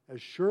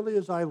 As surely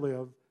as I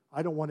live,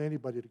 I don't want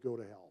anybody to go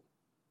to hell.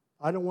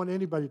 I don't want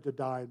anybody to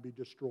die and be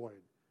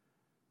destroyed.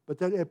 But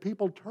that if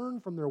people turn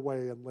from their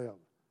way and live.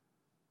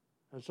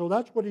 And so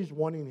that's what he's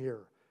wanting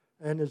here.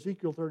 And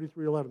Ezekiel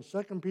 33:11.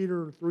 2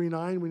 Peter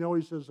 3:9, we know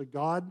he says that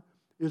God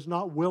is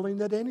not willing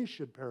that any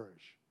should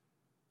perish,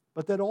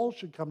 but that all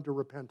should come to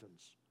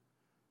repentance.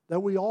 That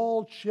we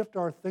all shift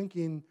our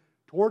thinking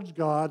towards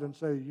God and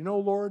say, you know,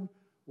 Lord,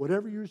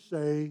 whatever you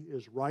say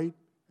is right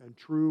and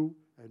true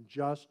and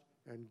just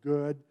and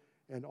good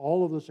and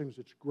all of those things.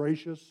 It's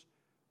gracious.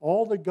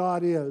 All that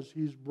God is,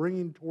 he's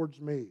bringing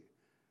towards me.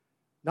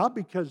 Not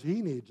because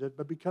he needs it,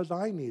 but because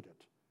I need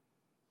it.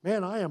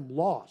 Man, I am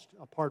lost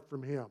apart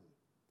from him.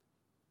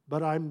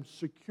 But I'm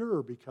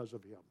secure because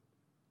of him.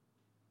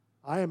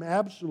 I am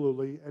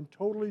absolutely and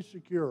totally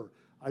secure.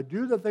 I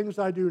do the things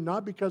I do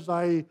not because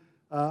I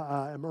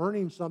am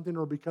earning something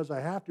or because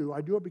I have to.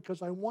 I do it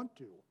because I want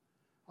to.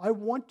 I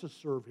want to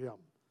serve him.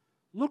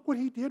 Look what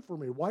he did for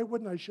me. Why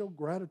wouldn't I show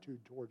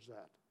gratitude towards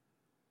that?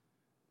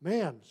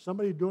 Man,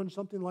 somebody doing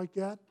something like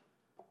that?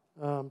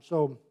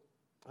 So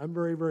I'm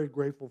very, very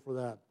grateful for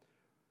that.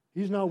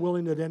 He's not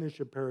willing that any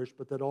should perish,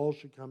 but that all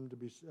should come to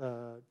be,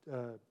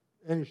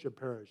 any should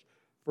perish.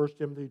 1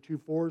 Timothy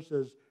 2:4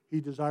 says, he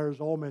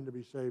desires all men to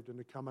be saved and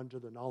to come unto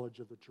the knowledge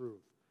of the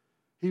truth.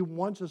 He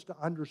wants us to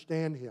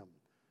understand him.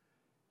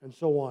 And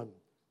so on.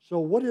 So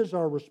what is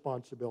our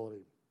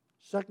responsibility?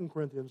 2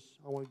 Corinthians,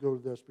 I want to go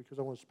to this because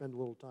I want to spend a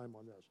little time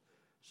on this.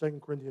 2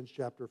 Corinthians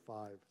chapter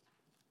 5.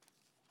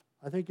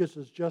 I think this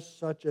is just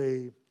such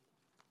a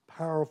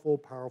powerful,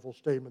 powerful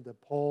statement that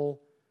Paul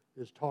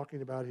is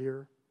talking about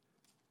here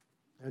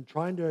and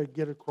trying to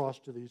get across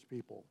to these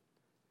people.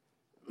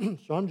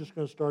 So I'm just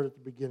going to start at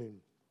the beginning.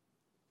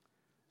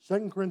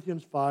 2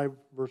 Corinthians 5,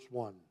 verse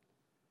 1.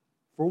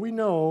 For we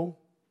know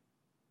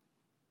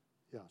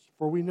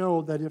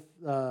that if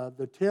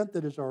the tent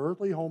that is our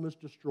earthly home is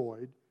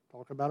destroyed,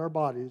 talking about our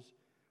bodies,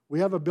 we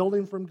have a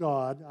building from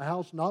God, a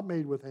house not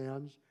made with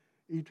hands,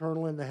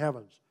 eternal in the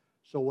heavens.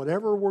 So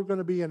whatever we're going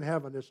to be in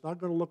heaven, it's not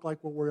going to look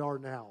like what we are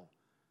now.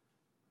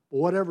 But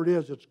whatever it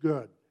is, it's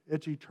good.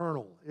 It's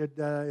eternal. It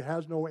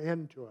has no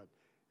end to it.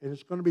 And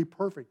it's going to be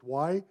perfect.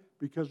 Why?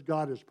 Because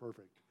God is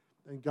perfect.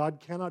 And God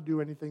cannot do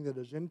anything that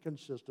is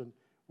inconsistent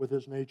with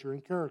his nature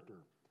and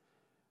character.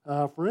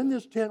 For in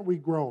this tent we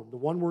groan, the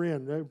one we're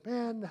in.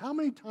 Man, how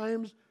many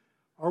times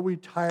are we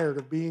tired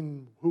of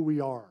being who we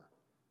are?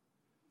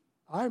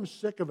 I'm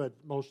sick of it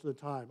most of the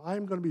time. I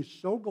am going to be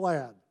so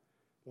glad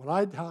when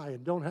I die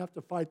and don't have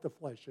to fight the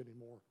flesh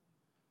anymore.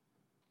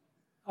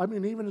 I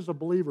mean, even as a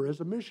believer, as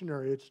a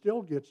missionary, it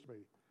still gets me.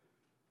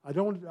 I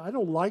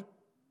don't like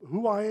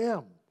who I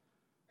am,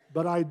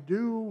 but I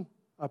do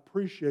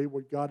appreciate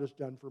what God has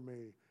done for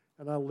me,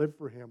 and I live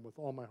for him with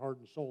all my heart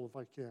and soul if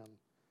I can.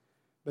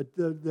 But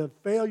the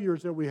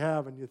failures that we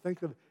have, and you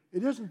think of,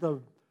 it isn't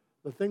the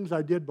things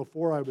I did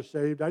before I was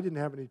saved. I didn't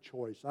have any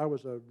choice. I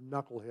was a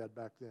knucklehead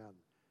back then.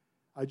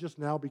 I just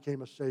now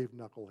became a saved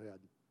knucklehead.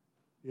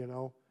 you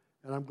know.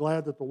 And I'm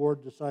glad that the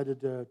Lord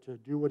decided to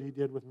do what he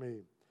did with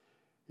me.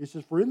 He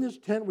says, for in this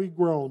tent we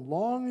groan,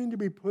 longing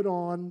to put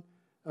on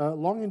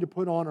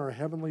our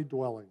heavenly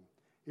dwelling,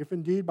 if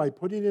indeed by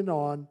putting it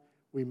on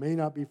we may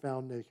not be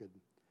found naked.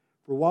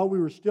 For while we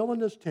were still in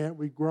this tent,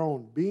 we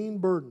groaned, being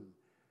burdened,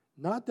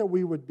 not that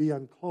we would be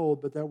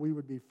unclothed, but that we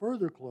would be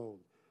further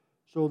clothed,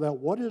 so that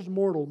what is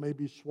mortal may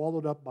be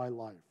swallowed up by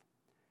life.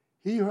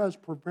 He who has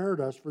prepared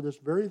us for this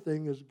very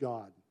thing is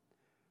God,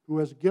 who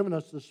has given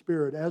us the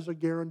Spirit as a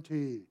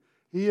guarantee.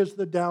 He is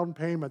the down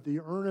payment, the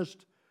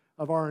earnest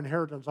of our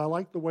inheritance. I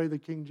like the way the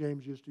King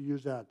James used to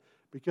use that,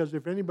 because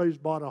if anybody's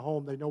bought a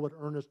home, they know what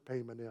earnest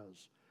payment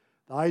is.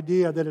 The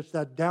idea that it's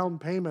that down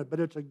payment, but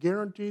it's a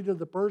guarantee to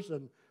the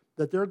person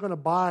that they're going to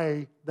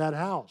buy that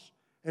house.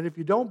 And if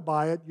you don't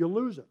buy it, you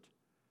lose it.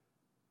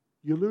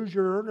 You lose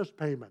your earnest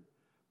payment.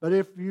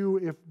 But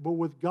but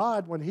with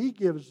God, when he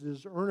gives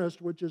his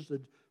earnest, which is the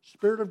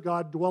Spirit of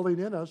God dwelling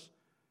in us,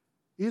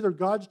 either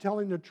God's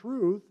telling the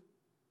truth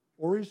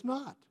or he's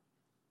not.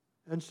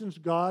 And since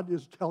God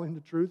is telling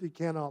the truth, he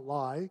cannot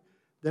lie,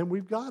 then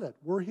we've got it.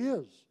 We're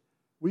his.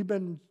 We've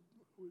been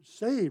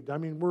saved. I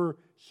mean, we're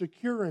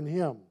secure in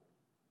him.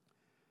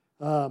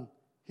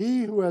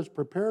 He who has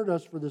prepared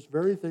us for this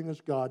very thing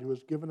is God, who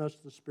has given us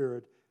the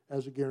Spirit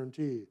as a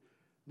guarantee.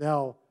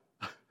 Now,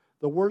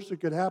 the worst that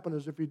could happen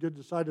is if he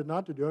decided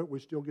not to do it, we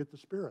still get the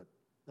Spirit.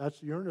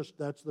 That's the earnest,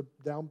 that's the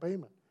down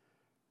payment.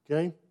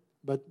 Okay?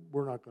 But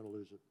we're not going to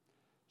lose it.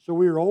 So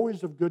we are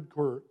always of good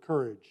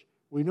courage.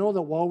 We know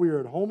that while we are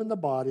at home in the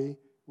body,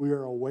 we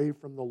are away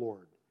from the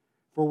Lord.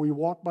 For we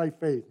walk by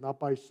faith, not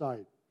by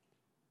sight.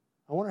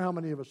 I wonder how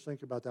many of us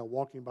think about that,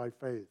 walking by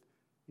faith.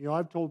 You know,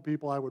 I've told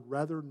people I would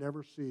rather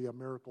never see a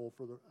miracle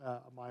for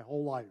my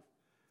whole life,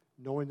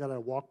 knowing that I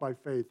walk by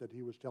faith that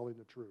he was telling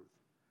the truth,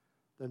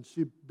 than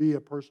be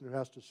a person who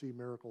has to see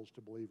miracles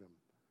to believe him.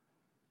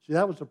 See,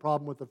 that was the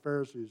problem with the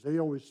Pharisees. They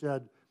always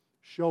said,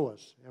 show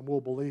us and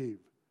we'll believe.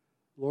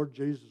 Lord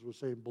Jesus was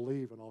saying,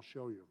 believe and I'll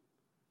show you.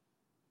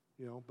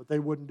 You know, but they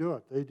wouldn't do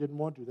it. They didn't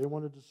want to. They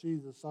wanted to see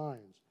the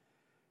signs.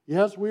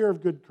 Yes, we are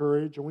of good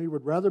courage, and we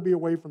would rather be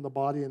away from the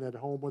body and at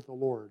home with the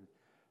Lord.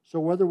 So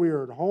whether we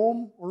are at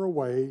home or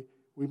away,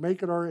 we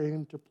make it our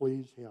aim to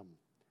please him.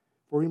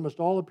 For we must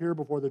all appear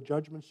before the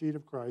judgment seat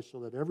of Christ, so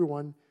that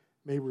everyone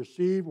may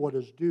receive what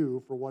is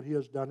due for what he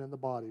has done in the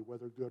body,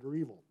 whether good or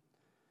evil.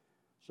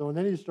 So, and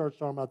then he starts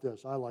talking about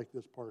this. I like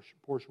this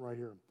portion right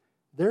here.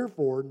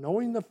 Therefore,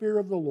 knowing the fear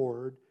of the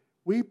Lord,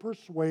 we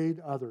persuade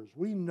others.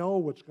 We know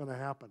what's going to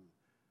happen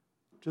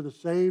to the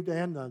saved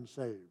and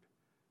unsaved.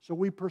 So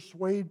we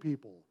persuade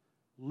people.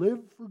 Live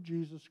for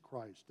Jesus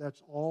Christ.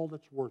 That's all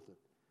that's worth it.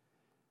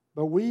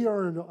 But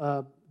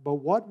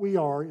what we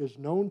are is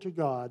known to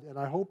God, and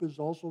I hope is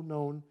also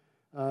known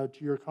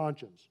to your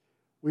conscience.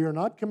 We are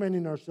not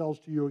commending ourselves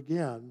to you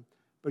again,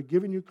 but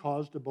giving you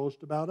cause to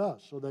boast about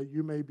us, so that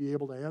you may be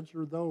able to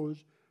answer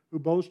those who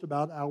boast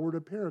about outward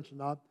appearance and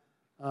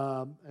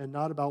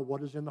not about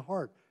what is in the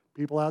heart.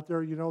 People out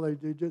there, you know,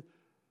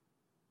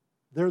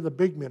 they're the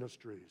big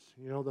ministries,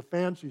 you know, the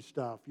fancy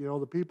stuff, you know,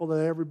 the people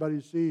that everybody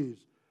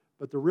sees.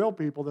 But the real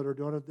people that are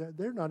doing it,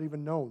 they're not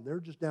even known. They're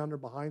just down there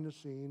behind the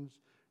scenes,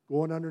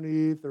 going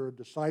underneath. They're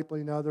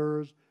discipling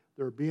others.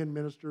 They're being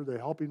ministered. They're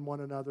helping one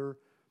another.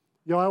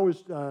 You know, I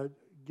always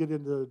get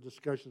into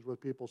discussions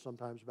with people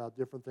sometimes about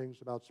different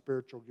things, about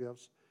spiritual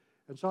gifts.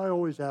 And so I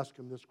always ask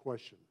them this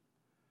question.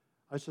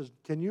 I says,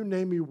 can you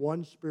name me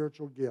one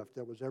spiritual gift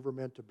that was ever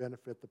meant to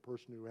benefit the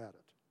person who had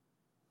it?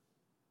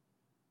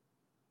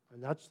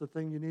 And that's the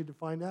thing you need to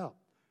find out.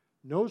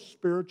 No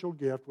spiritual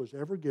gift was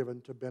ever given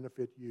to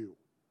benefit you.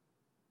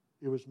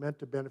 It was meant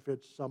to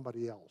benefit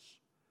somebody else.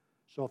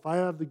 So if I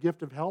have the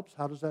gift of helps,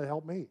 how does that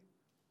help me?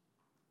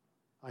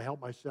 I help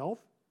myself?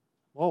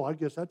 Oh, I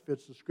guess that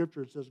fits the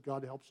scripture. It says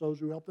God helps those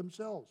who help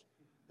themselves.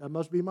 That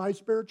must be my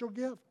spiritual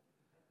gift.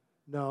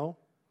 No.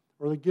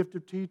 Or the gift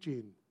of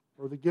teaching,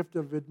 or the gift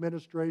of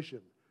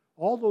administration.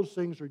 All those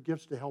things are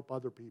gifts to help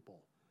other people.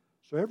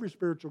 So every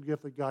spiritual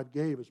gift that God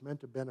gave is meant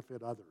to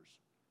benefit others,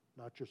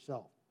 not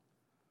yourself.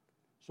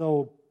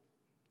 So,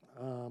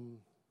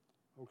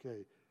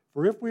 okay.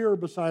 For if we are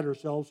beside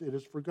ourselves, it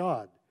is for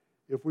God.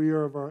 If we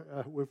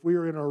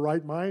are in our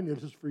right mind,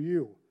 it is for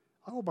you.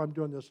 I hope I'm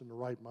doing this in the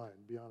right mind,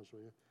 to be honest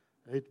with you.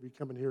 I hate to be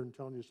coming here and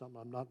telling you something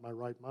I'm not in my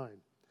right mind.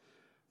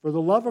 For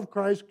the love of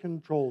Christ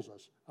controls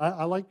us.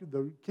 I like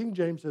the King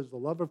James says the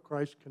love of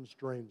Christ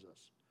constrains us.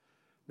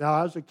 Now,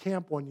 I was at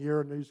camp one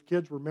year, and these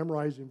kids were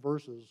memorizing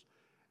verses,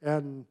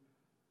 and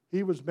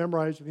he was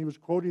memorizing, he was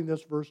quoting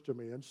this verse to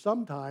me. And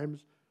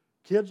sometimes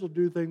kids will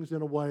do things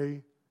in a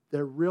way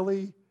that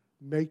really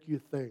make you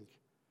think.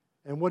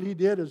 And what he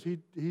did is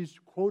he's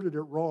quoted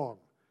it wrong.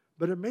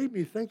 But it made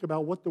me think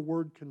about what the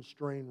word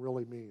constrain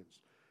really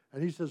means.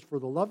 And he says, for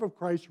the love of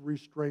Christ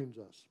restrains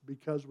us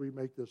because we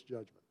make this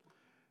judgment.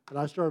 And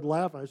I started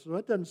laughing. I said, well,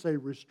 that doesn't say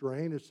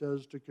restrain. It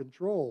says to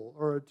control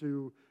or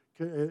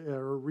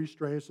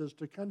restrain. It says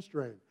to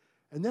constrain.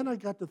 And then I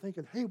got to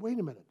thinking, hey, wait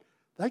a minute.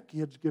 That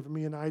kid's giving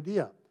me an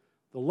idea.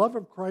 The love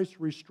of Christ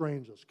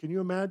restrains us. Can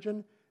you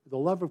imagine the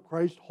love of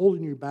Christ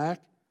holding you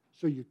back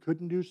so you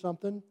couldn't do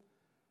something.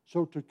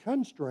 So to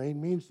constrain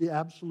means the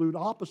absolute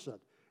opposite.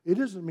 It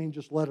doesn't mean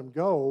just let them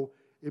go.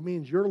 It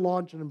means you're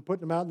launching them,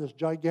 putting them out in this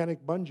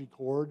gigantic bungee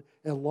cord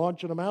and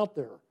launching them out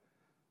there.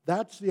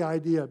 That's the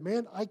idea.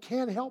 Man, I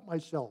can't help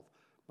myself.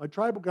 My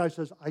tribal guy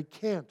says, I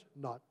can't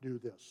not do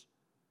this.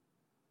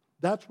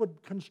 That's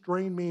what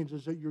constrain means,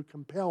 is that you're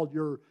compelled.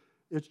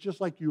 It's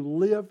just like you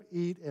live,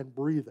 eat, and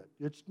breathe it.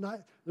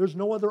 There's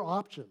no other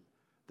option.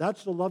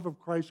 That's the love of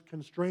Christ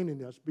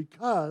constraining us,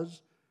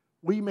 because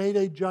we made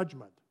a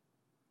judgment.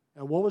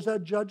 And what was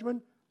that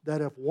judgment?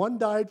 That if one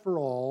died for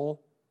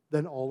all,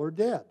 then all are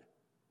dead.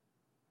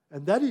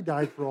 And that he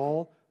died for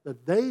all,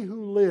 that they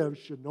who live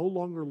should no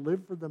longer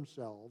live for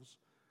themselves,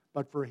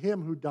 but for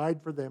him who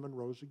died for them and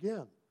rose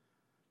again.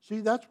 See,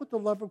 that's what the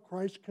love of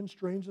Christ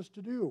constrains us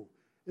to do,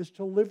 is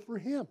to live for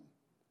him.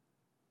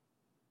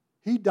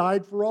 He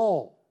died for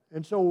all.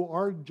 And so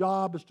our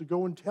job is to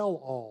go and tell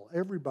all,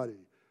 everybody,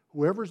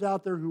 whoever's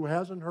out there who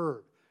hasn't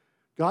heard.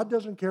 God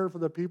doesn't care for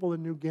the people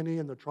in New Guinea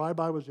and the tribe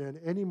I was in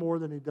any more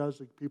than he does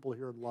the people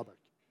here in Lubbock.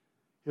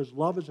 His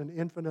love is an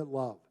infinite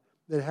love.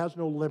 It has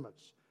no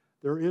limits.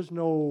 There is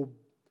no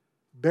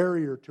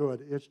barrier to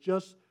it. It's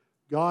just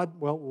God.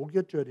 Well, we'll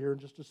get to it here in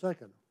just a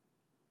second.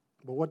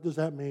 But what does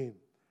that mean?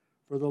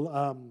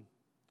 Because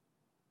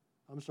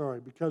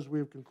we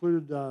have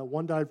concluded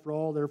one died for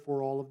all,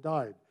 therefore all have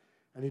died.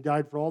 And he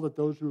died for all, that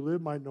those who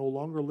live might no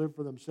longer live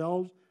for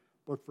themselves,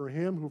 but for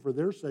him who for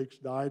their sakes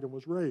died and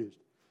was raised.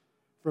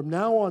 From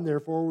now on,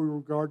 therefore, we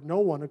regard no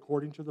one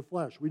according to the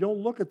flesh. We don't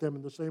look at them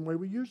in the same way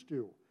we used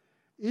to.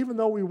 Even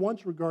though we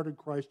once regarded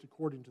Christ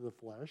according to the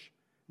flesh,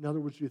 in other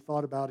words, you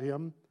thought about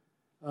him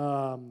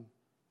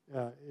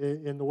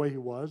in the way he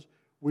was,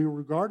 we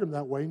regard him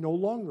that way no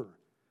longer.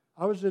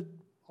 I was at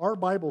our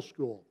Bible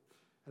school,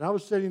 and I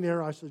was sitting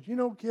there. I said,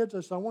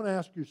 kids, I want to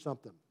ask you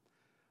something.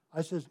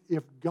 I says,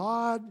 if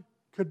God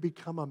could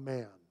become a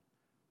man,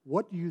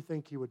 what do you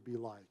think he would be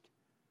like?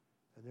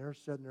 And they're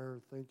sitting there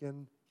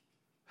thinking,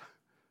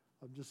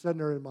 I'm just sitting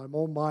there in my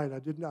own mind.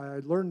 I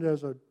learned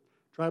as a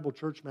tribal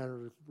church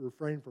manager to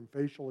refrain from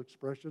facial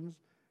expressions,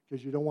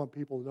 because you don't want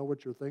people to know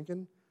what you're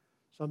thinking.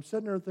 So I'm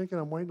sitting there thinking,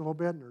 I'm waiting a little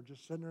bit, and they're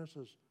just sitting there and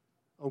says,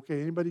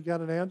 okay, anybody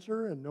got an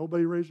answer? And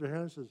nobody raised their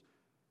hand and says,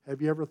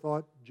 have you ever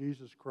thought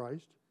Jesus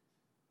Christ?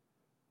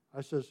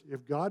 I says,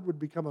 if God would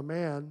become a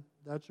man,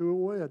 that's who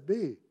it would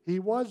be. He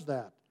was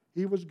that.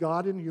 He was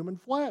God in human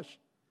flesh.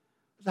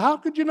 I said, how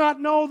could you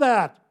not know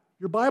that?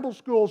 You're Bible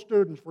school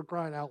students, for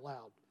crying out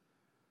loud.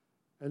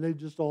 And they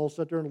just all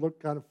sat there and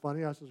looked kind of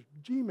funny. I says,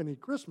 gee, mini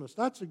Christmas,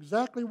 that's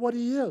exactly what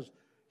he is.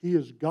 He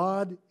is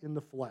God in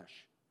the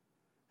flesh.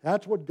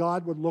 That's what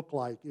God would look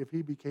like if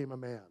he became a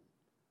man,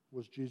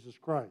 was Jesus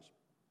Christ.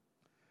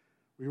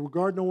 We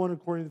regard no one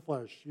according to the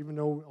flesh, even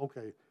though,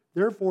 okay.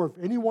 Therefore,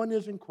 if anyone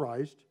is in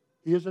Christ,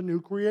 he is a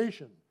new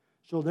creation.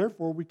 So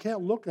therefore, we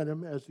can't look at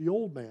him as the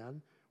old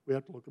man. We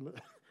have to look at him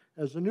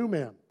as the new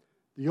man.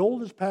 The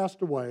old has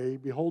passed away.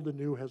 Behold, the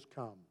new has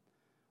come.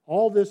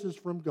 All this is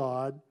from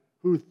God,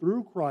 who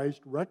through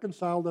Christ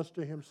reconciled us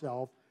to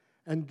himself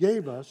and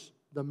gave us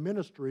the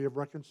ministry of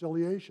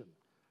reconciliation.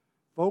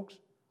 Folks,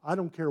 I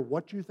don't care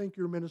what you think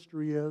your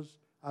ministry is.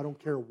 I don't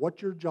care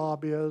what your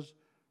job is.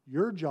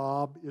 Your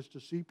job is to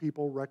see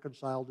people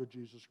reconciled to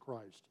Jesus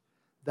Christ.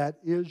 That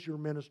is your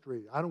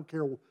ministry. I don't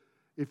care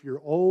if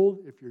you're old,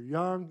 if you're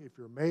young, if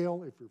you're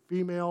male, if you're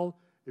female,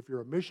 if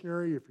you're a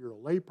missionary, if you're a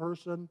lay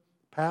person,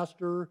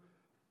 pastor.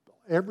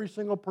 Every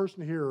single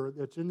person here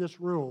that's in this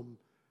room,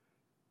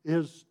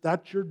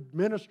 that's your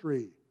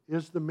ministry,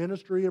 is the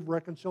ministry of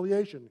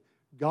reconciliation.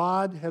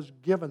 God has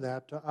given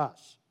that to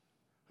us.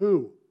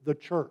 Who? The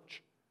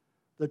church.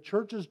 The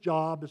church's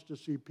job is to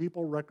see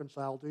people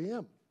reconciled to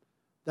him.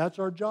 That's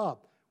our job.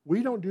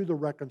 We don't do the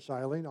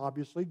reconciling,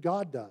 obviously,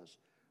 God does.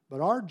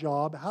 But our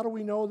job, how do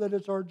we know that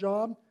it's our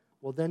job?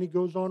 Well, then he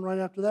goes on right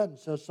after that and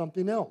says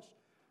something else.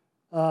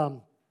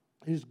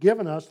 He's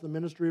given us the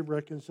ministry of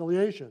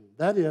reconciliation.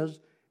 That is,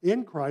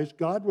 in Christ,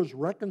 God was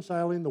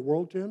reconciling the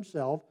world to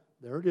himself.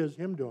 There it is,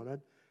 him doing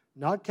it.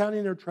 Not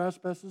counting their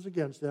trespasses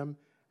against them,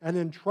 and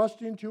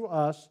entrusting to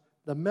us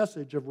the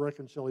message of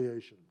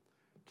reconciliation.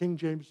 King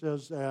James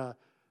says,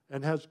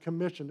 and has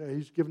commissioned,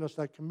 he's given us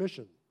that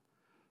commission.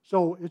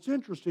 So it's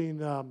interesting,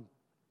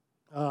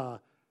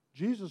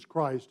 Jesus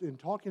Christ, in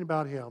talking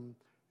about him,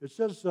 it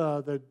says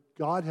that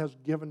God has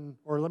given,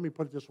 or let me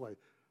put it this way,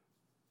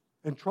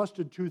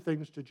 entrusted two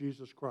things to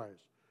Jesus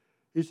Christ.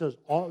 He says,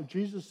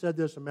 Jesus said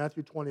this in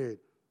Matthew 28,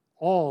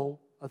 all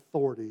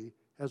authority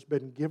has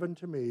been given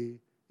to me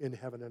in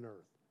heaven and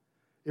earth.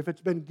 If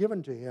it's been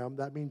given to him,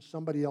 that means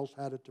somebody else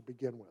had it to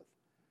begin with.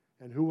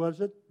 And who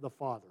was it? The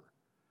Father.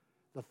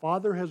 The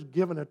Father has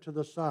given it to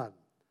the Son.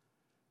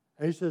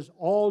 And he says,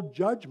 all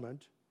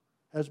judgment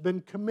has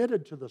been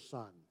committed to the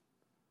Son.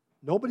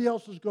 Nobody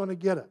else is going to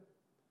get it.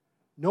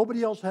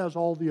 Nobody else has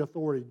all the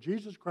authority.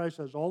 Jesus Christ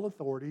has all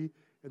authority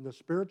in the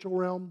spiritual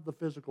realm, the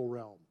physical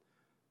realm.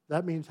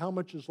 That means how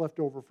much is left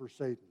over for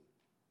Satan?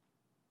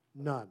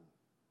 None.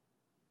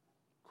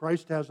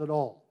 Christ has it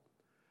all.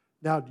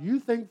 Now, do you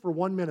think for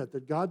 1 minute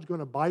that God's going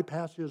to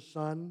bypass his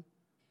Son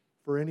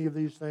for any of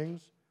these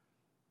things?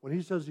 When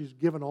he says he's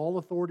given all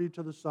authority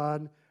to the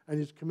Son and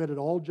he's committed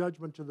all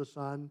judgment to the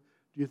Son,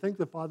 do you think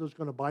the Father's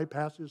going to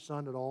bypass his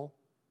Son at all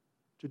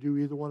to do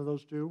either one of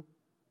those two?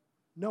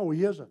 No,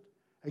 he isn't.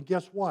 And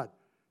guess what?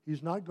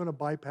 He's not going to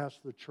bypass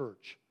the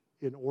church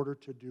in order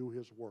to do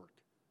his work.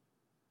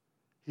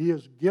 He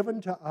has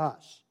given to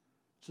us,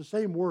 it's the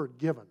same word,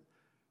 given.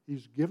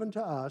 He's given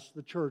to us,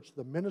 the church,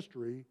 the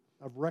ministry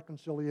of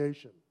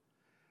reconciliation.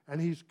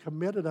 And he's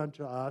committed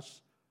unto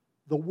us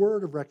the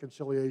word of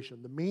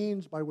reconciliation, the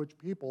means by which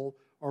people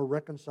are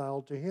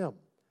reconciled to him.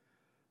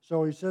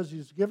 So he says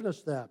he's given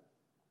us that.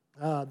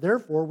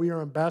 Therefore, we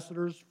are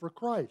ambassadors for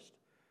Christ,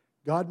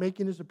 God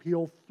making his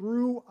appeal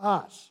through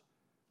us,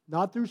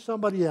 not through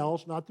somebody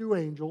else, not through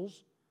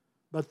angels,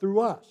 but through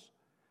us.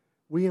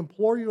 We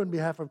implore you in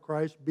behalf of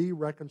Christ, be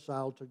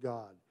reconciled to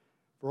God.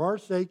 For our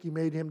sake, he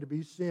made him to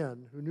be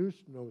sin, who knew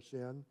no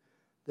sin,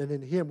 that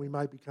in him we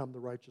might become the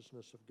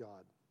righteousness of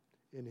God,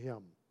 in him.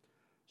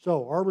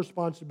 So, our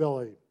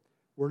responsibility,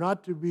 we're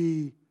to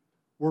be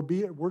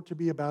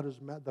about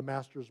the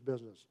master's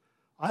business.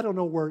 I don't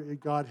know where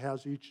God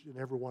has each and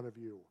every one of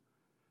you.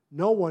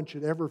 No one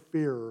should ever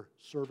fear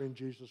serving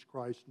Jesus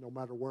Christ, no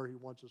matter where he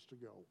wants us to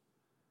go.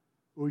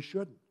 We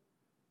shouldn't.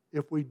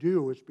 If we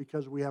do, it's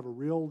because we have a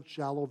real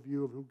shallow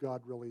view of who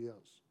God really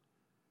is.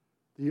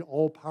 The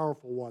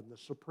all-powerful one, the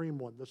supreme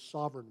one, the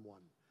sovereign one,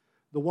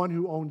 the one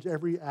who owns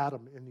every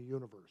atom in the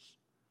universe.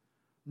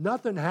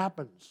 Nothing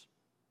happens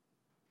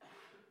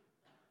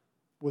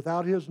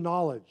without his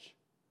knowledge,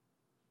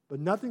 but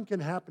nothing can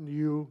happen to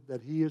you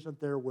that he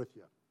isn't there with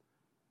you.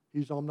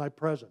 He's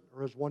omnipresent,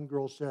 or as one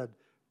girl said,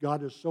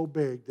 God is so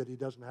big that he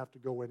doesn't have to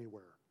go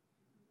anywhere.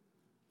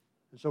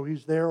 And so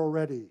he's there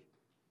already.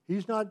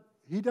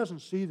 He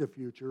doesn't see the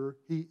future,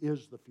 he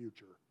is the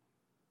future.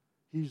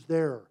 He's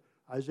there.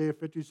 Isaiah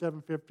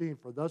 57:15,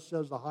 for thus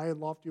says the high and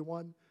lofty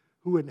one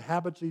who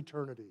inhabits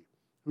eternity,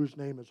 whose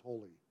name is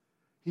holy.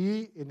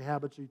 He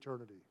inhabits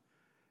eternity.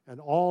 And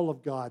all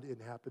of God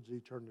inhabits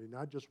eternity,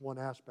 not just one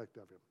aspect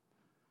of him.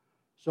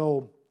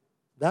 So,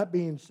 that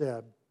being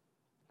said,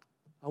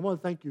 I want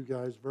to thank you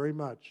guys very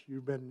much.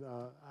 You've been,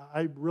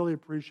 I really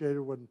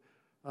appreciated when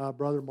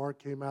Brother Mark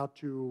came out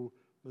to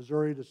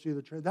Missouri to see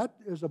the train. That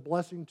is a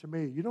blessing to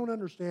me. You don't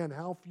understand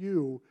how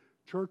few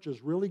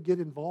churches really get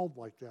involved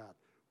like that,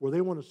 where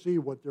they want to see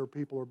what their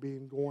people are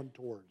being going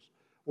towards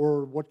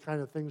or what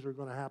kind of things are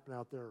going to happen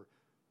out there.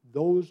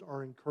 Those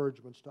are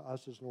encouragements to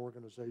us as an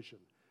organization.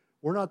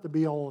 We're not the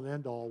be-all and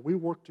end-all. We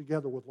work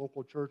together with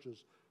local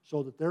churches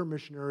so that their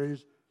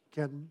missionaries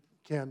can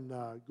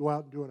go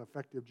out and do an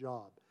effective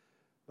job.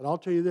 But I'll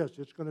tell you this,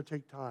 it's going to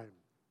take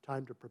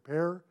time to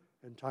prepare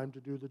and time to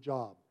do the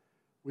job.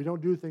 We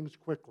don't do things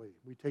quickly.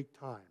 We take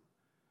time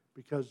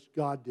because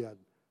God did.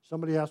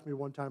 Somebody asked me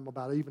one time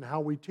about even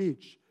how we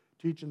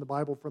teaching the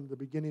Bible from the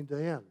beginning to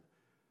end.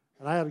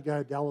 And I had a guy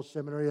at Dallas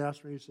Seminary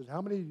ask me, he says,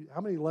 how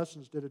many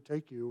lessons did it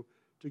take you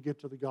to get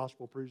to the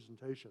gospel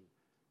presentation?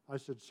 I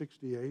said,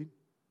 68.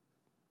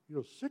 He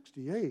goes,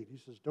 68? He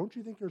says, don't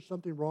you think there's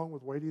something wrong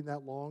with waiting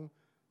that long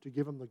to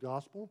give him the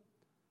gospel?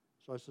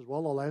 So I said,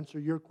 well, I'll answer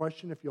your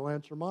question if you'll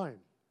answer mine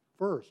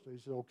first. And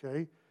he said,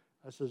 okay.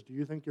 I says, do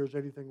you think there's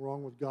anything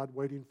wrong with God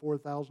waiting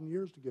 4,000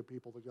 years to give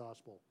people the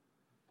gospel?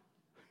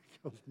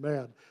 He goes,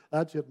 man,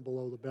 that's hitting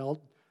below the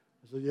belt.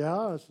 I said, yeah.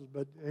 I said,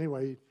 but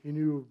anyway, he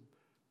knew.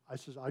 I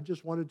says, I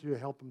just wanted to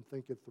help him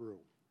think it through.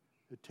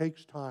 It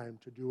takes time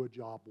to do a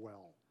job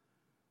well.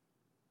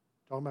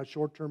 Talking about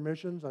short-term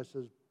missions, I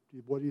says,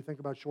 what do you think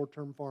about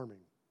short-term farming?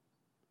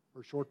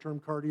 Or short-term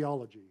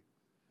cardiology?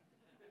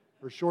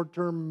 Or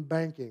short-term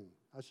banking?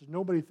 I says,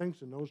 nobody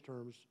thinks in those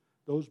terms,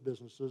 those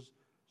businesses,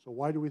 so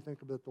why do we think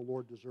that the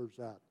Lord deserves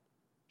that?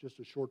 Just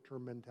a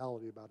short-term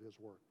mentality about his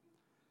work.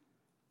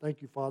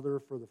 Thank you, Father,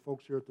 for the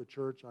folks here at the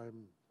church.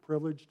 I'm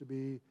privileged to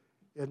be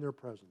in their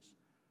presence.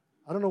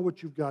 I don't know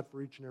what you've got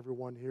for each and every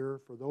one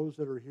here. For those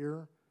that are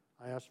here,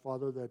 I ask,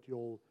 Father, that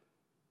you'll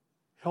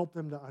help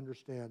them to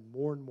understand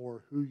more and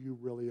more who you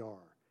really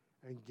are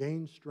and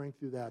gain strength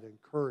through that and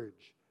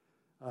courage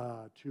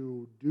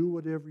to do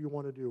whatever you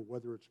want to do,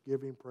 whether it's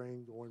giving,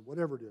 praying, going,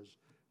 whatever it is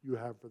you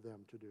have for them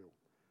to do.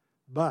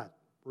 But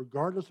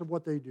regardless of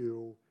what they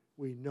do,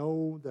 we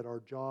know that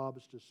our job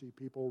is to see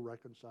people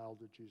reconciled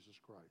to Jesus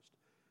Christ.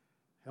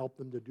 Help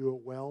them to do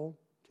it well,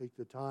 take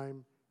the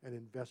time, and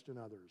invest in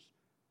others.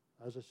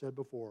 As I said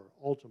before,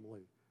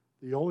 ultimately,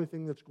 the only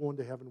thing that's going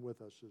to heaven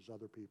with us is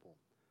other people.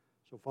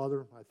 So,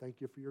 Father, I thank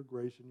you for your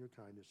grace and your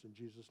kindness. In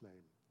Jesus' name,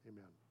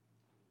 amen.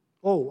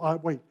 Oh,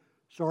 wait,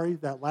 sorry,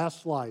 that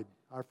last slide,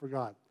 I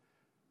forgot.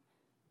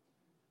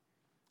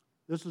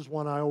 This is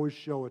one I always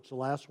show. It's the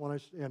last one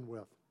I end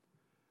with.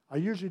 I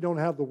usually don't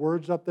have the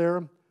words up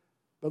there,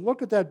 but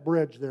look at that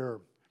bridge there.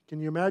 Can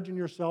you imagine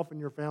yourself and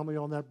your family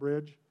on that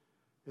bridge,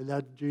 in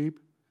that Jeep?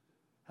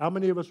 How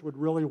many of us would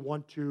really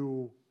want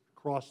to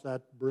cross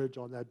that bridge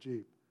on that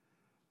Jeep?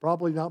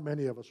 Probably not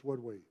many of us,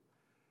 would we?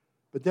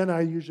 But then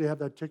I usually have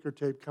that ticker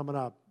tape coming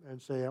up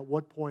and say, at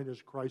what point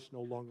is Christ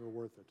no longer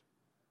worth it?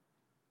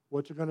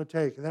 What's it going to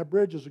take? And that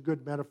bridge is a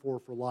good metaphor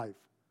for life.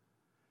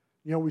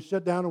 You know, we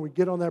sit down and we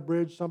get on that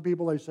bridge. Some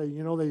people, they say,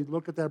 you know, they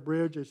look at that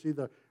bridge, they see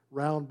the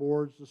round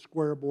boards, the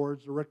square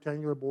boards, the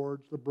rectangular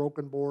boards, the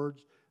broken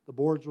boards, the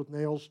boards with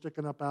nails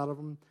sticking up out of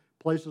them,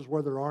 places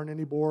where there aren't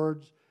any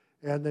boards.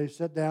 And they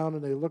sit down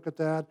and they look at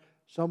that.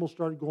 Some will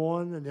start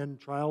going, and then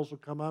trials will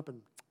come up and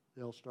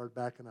they'll start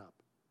backing up.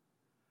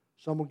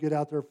 Some will get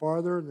out there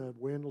farther, and the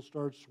wind will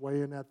start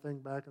swaying that thing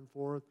back and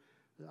forth.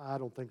 I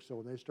don't think so.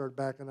 And they start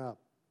backing up.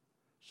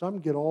 Some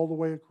get all the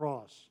way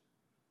across,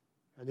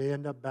 and they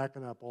end up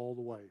backing up all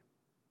the way.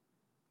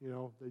 You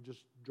know, they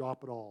just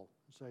drop it all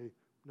and say,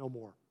 no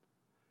more.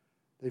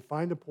 They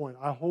find a point.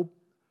 I hope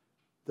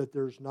that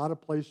there's not a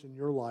place in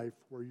your life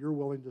where you're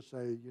willing to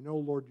say, you know,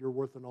 Lord, you're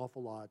worth an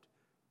awful lot,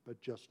 but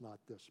just not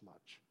this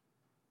much.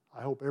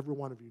 I hope every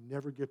one of you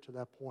never get to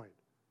that point.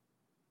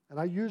 And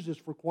I used this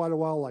for quite a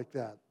while like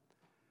that.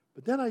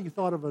 But then I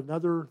thought of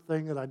another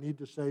thing that I need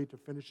to say to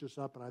finish this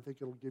up, and I think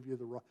it'll give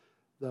you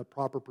the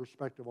proper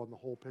perspective on the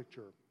whole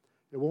picture.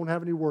 It won't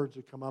have any words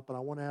that come up, and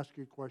I want to ask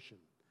you a question.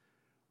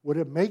 Would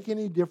it make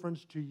any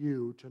difference to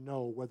you to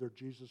know whether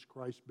Jesus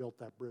Christ built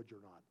that bridge or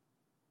not?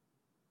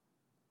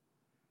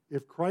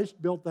 If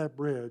Christ built that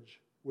bridge,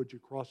 would you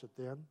cross it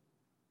then?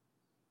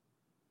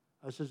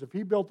 I says, if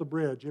he built the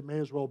bridge, it may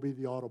as well be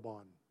the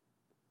Autobahn.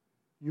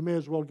 You may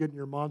as well get in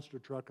your monster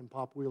truck and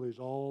pop wheelies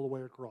all the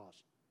way across.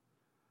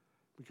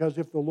 Because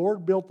if the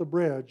Lord built the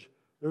bridge,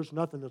 there's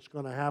nothing that's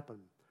going to happen.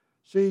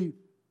 See,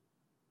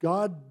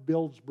 God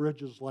builds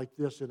bridges like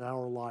this in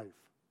our life.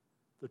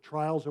 The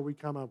trials that we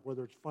come up,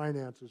 whether it's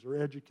finances or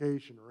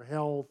education or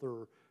health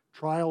or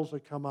trials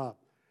that come up.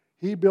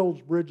 He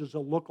builds bridges that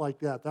look like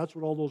that. That's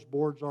what all those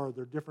boards are.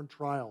 They're different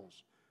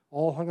trials,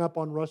 all hung up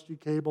on rusty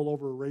cable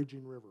over a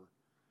raging river.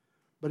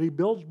 But he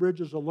builds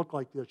bridges that look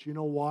like this. You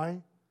know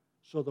why?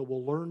 So that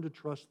we'll learn to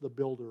trust the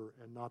builder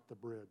and not the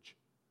bridge.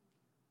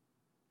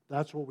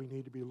 That's what we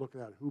need to be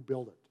looking at. Who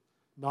built it?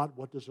 Not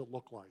what does it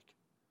look like.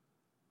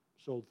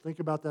 So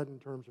think about that in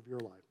terms of your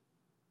life.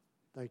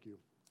 Thank you.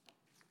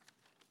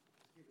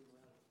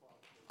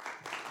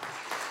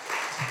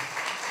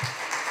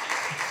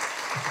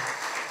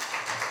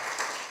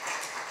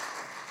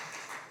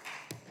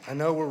 I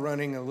know we're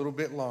running a little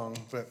bit long,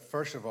 but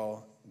first of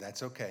all,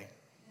 that's okay.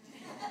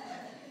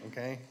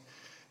 Okay?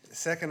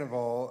 Second of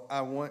all,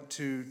 I want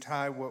to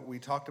tie what we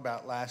talked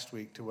about last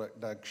week to what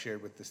Doug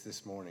shared with us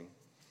this morning.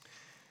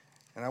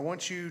 And I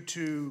want you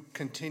to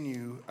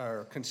continue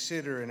or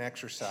consider an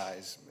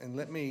exercise. And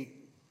let me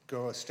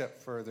go a step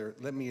further.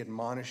 Let me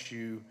admonish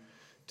you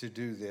to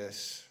do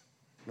this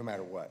no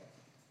matter what.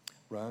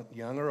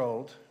 Young or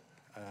old,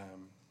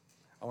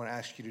 I want to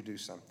ask you to do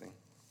something.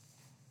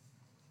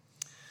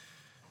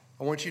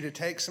 I want you to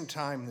take some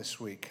time this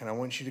week, and I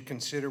want you to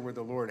consider where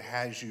the Lord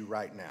has you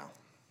right now.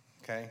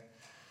 Okay?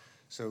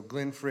 So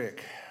Glenn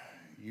Frick,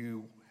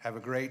 you have a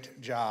great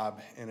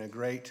job in a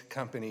great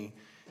company,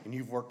 and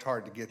you've worked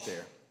hard to get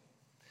there.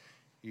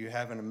 You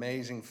have an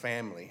amazing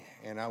family,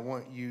 and I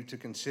want you to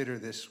consider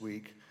this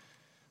week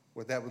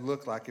what that would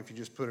look like if you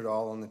just put it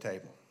all on the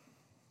table.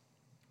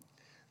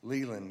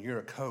 Leland, you're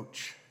a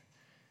coach.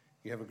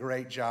 You have a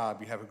great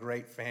job. You have a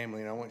great family,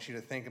 and I want you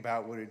to think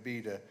about what it'd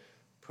be to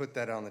put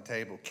that on the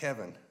table.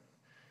 Kevin,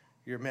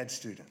 you're a med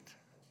student.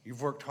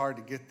 You've worked hard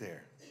to get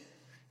there.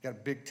 You got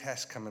a big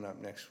test coming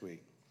up next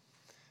week.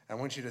 I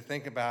want you to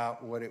think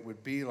about what it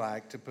would be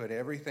like to put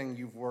everything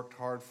you've worked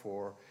hard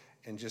for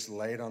and just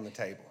lay it on the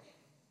table.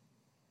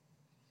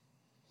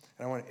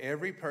 And I want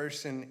every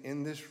person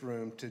in this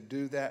room to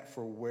do that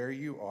for where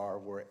you are,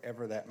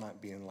 wherever that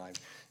might be in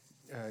life.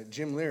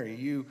 Jim Leary,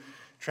 you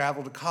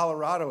travel to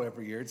Colorado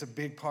every year. It's a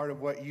big part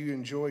of what you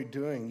enjoy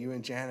doing, you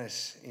and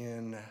Janice,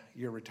 in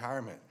your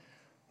retirement.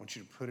 I want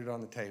you to put it on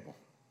the table.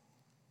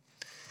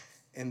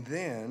 And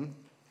then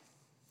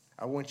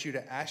I want you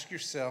to ask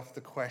yourself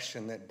the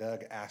question that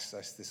Doug asked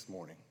us this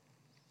morning.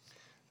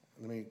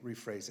 Let me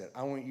rephrase that.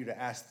 I want you to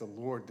ask the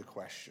Lord the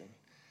question.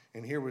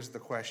 And here was the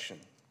question.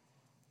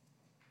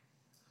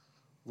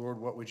 Lord,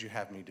 what would you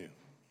have me do?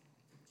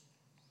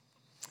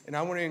 And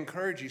I want to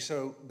encourage you.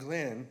 So,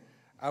 Glenn,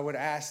 I would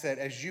ask that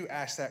as you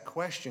ask that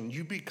question,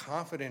 you be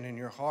confident in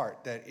your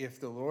heart that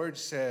if the Lord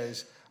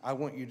says, I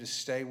want you to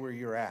stay where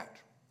you're at,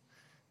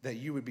 that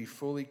you would be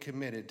fully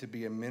committed to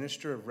be a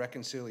minister of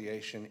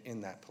reconciliation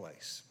in that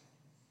place.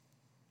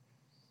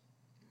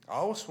 I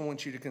also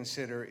want you to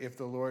consider if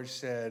the Lord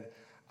said,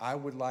 I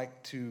would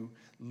like to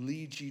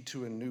lead you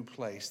to a new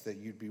place, that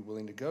you'd be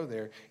willing to go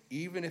there,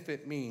 even if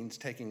it means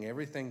taking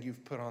everything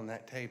you've put on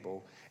that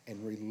table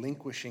and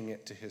relinquishing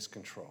it to his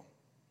control.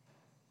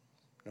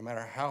 No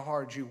matter how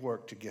hard you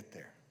work to get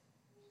there.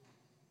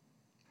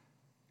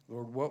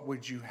 Lord, what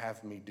would you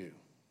have me do?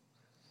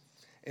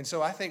 And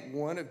so I think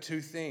one of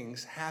two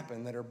things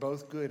happen that are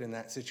both good in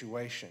that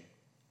situation.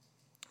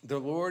 The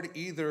Lord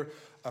either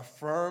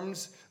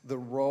affirms the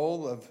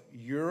role of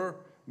your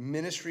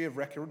ministry of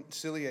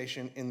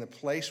reconciliation in the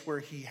place where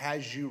he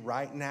has you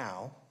right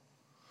now,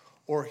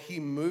 or he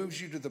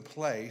moves you to the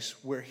place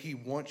where he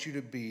wants you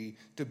to be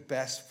to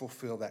best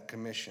fulfill that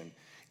commission.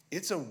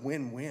 It's a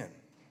win-win.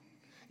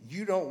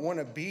 You don't want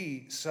to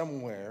be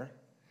somewhere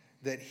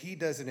that he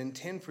doesn't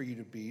intend for you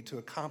to be to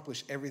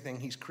accomplish everything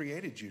he's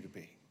created you to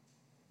be.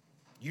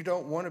 You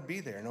don't want to be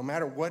there, no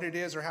matter what it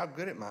is or how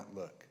good it might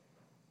look.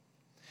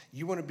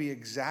 You want to be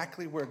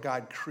exactly where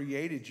God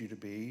created you to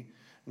be,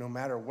 no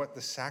matter what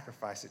the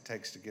sacrifice it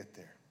takes to get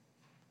there.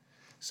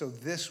 So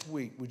this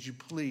week, would you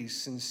please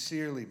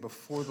sincerely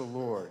before the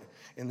Lord,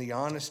 in the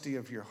honesty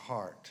of your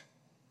heart,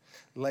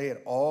 lay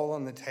it all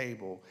on the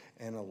table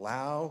and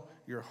allow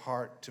your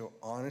heart to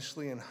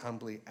honestly and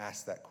humbly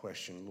ask that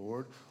question,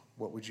 Lord,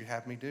 what would you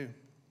have me do?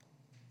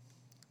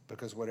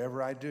 Because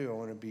whatever I do, I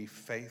want to be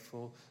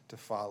faithful to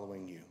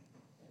following you.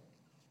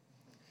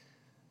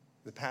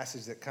 The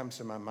passage that comes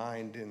to my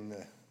mind in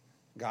the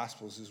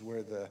Gospels is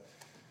where the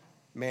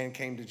man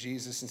came to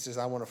Jesus and says,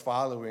 I want to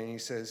follow you. And he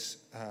says,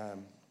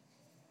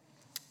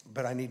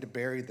 but I need to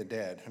bury the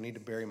dead. I need to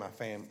bury my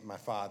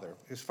father.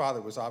 His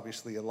father was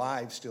obviously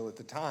alive still at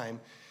the time.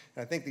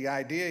 And I think the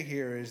idea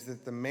here is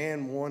that the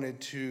man wanted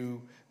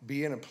to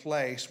be in a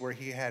place where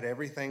he had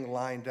everything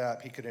lined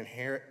up. He could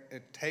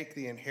take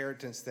the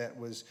inheritance that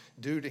was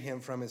due to him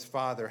from his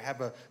father,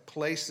 have a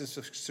place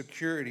of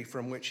security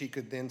from which he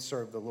could then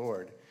serve the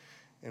Lord.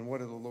 And what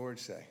did the Lord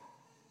say?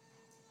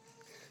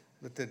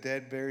 Let the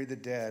dead bury the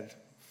dead,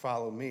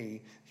 follow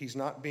me. He's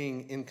not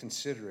being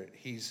inconsiderate.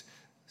 He's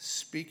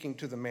speaking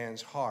to the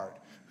man's heart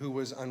who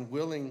was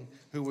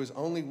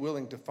only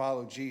willing to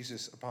follow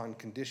Jesus upon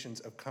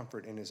conditions of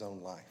comfort in his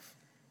own life.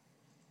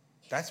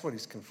 That's what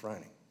he's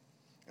confronting.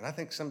 And I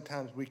think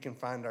sometimes we can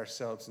find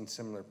ourselves in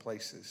similar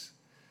places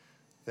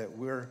that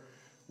we're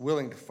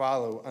willing to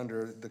follow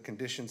under the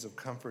conditions of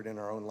comfort in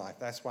our own life.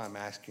 That's why I'm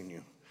asking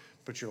you,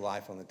 put your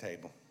life on the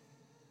table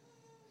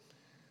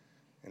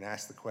and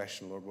ask the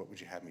question, Lord, what would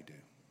you have me do?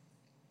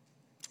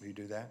 Will you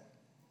do that?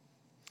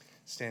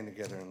 Stand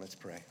together and let's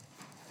pray.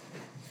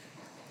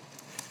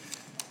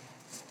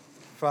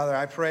 Father,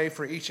 I pray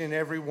for each and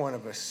every one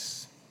of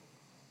us,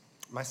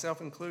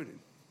 myself included,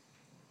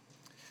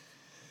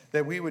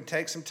 that we would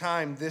take some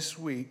time this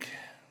week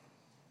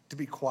to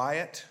be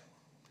quiet,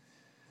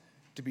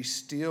 to be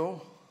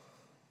still,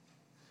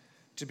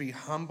 to be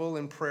humble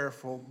and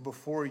prayerful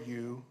before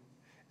you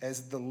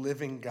as the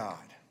living God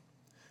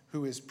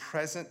who is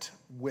present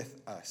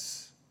with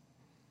us.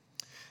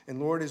 And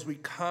Lord, as we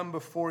come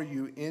before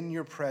you in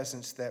your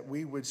presence, that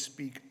we would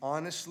speak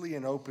honestly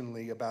and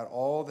openly about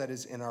all that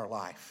is in our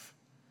life.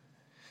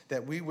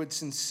 That we would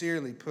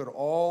sincerely put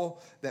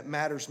all that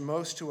matters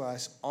most to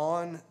us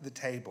on the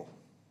table.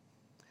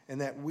 And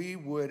that we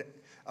would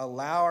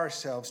allow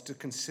ourselves to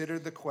consider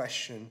the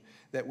question,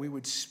 that we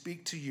would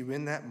speak to you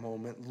in that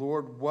moment,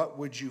 Lord, what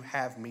would you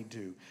have me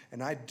do?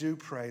 And I do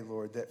pray,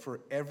 Lord, that for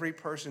every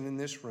person in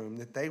this room,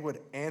 that they would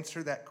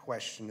answer that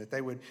question, that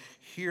they would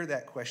hear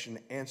that question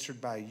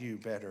answered by you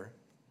better.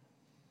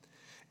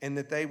 And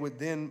that they would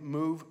then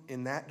move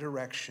in that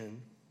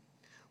direction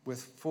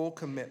with full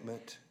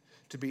commitment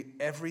to be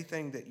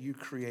everything that you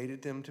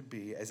created them to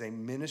be as a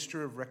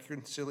minister of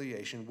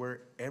reconciliation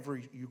wherever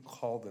you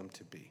call them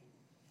to be.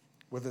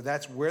 Whether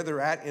that's where they're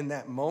at in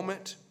that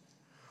moment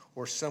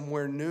or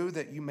somewhere new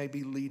that you may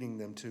be leading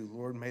them to,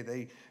 Lord, may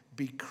they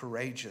be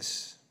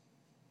courageous.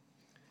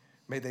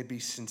 May they be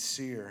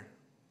sincere.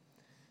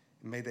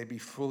 May they be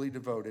fully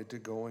devoted to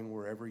going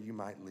wherever you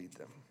might lead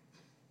them.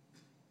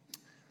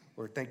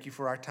 Lord, thank you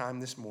for our time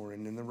this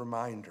morning and the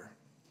reminder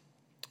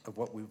of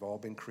what we've all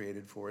been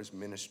created for as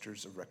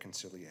ministers of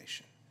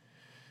reconciliation.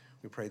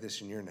 We pray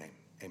this in your name.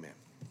 Amen.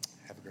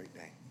 Have a great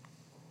day.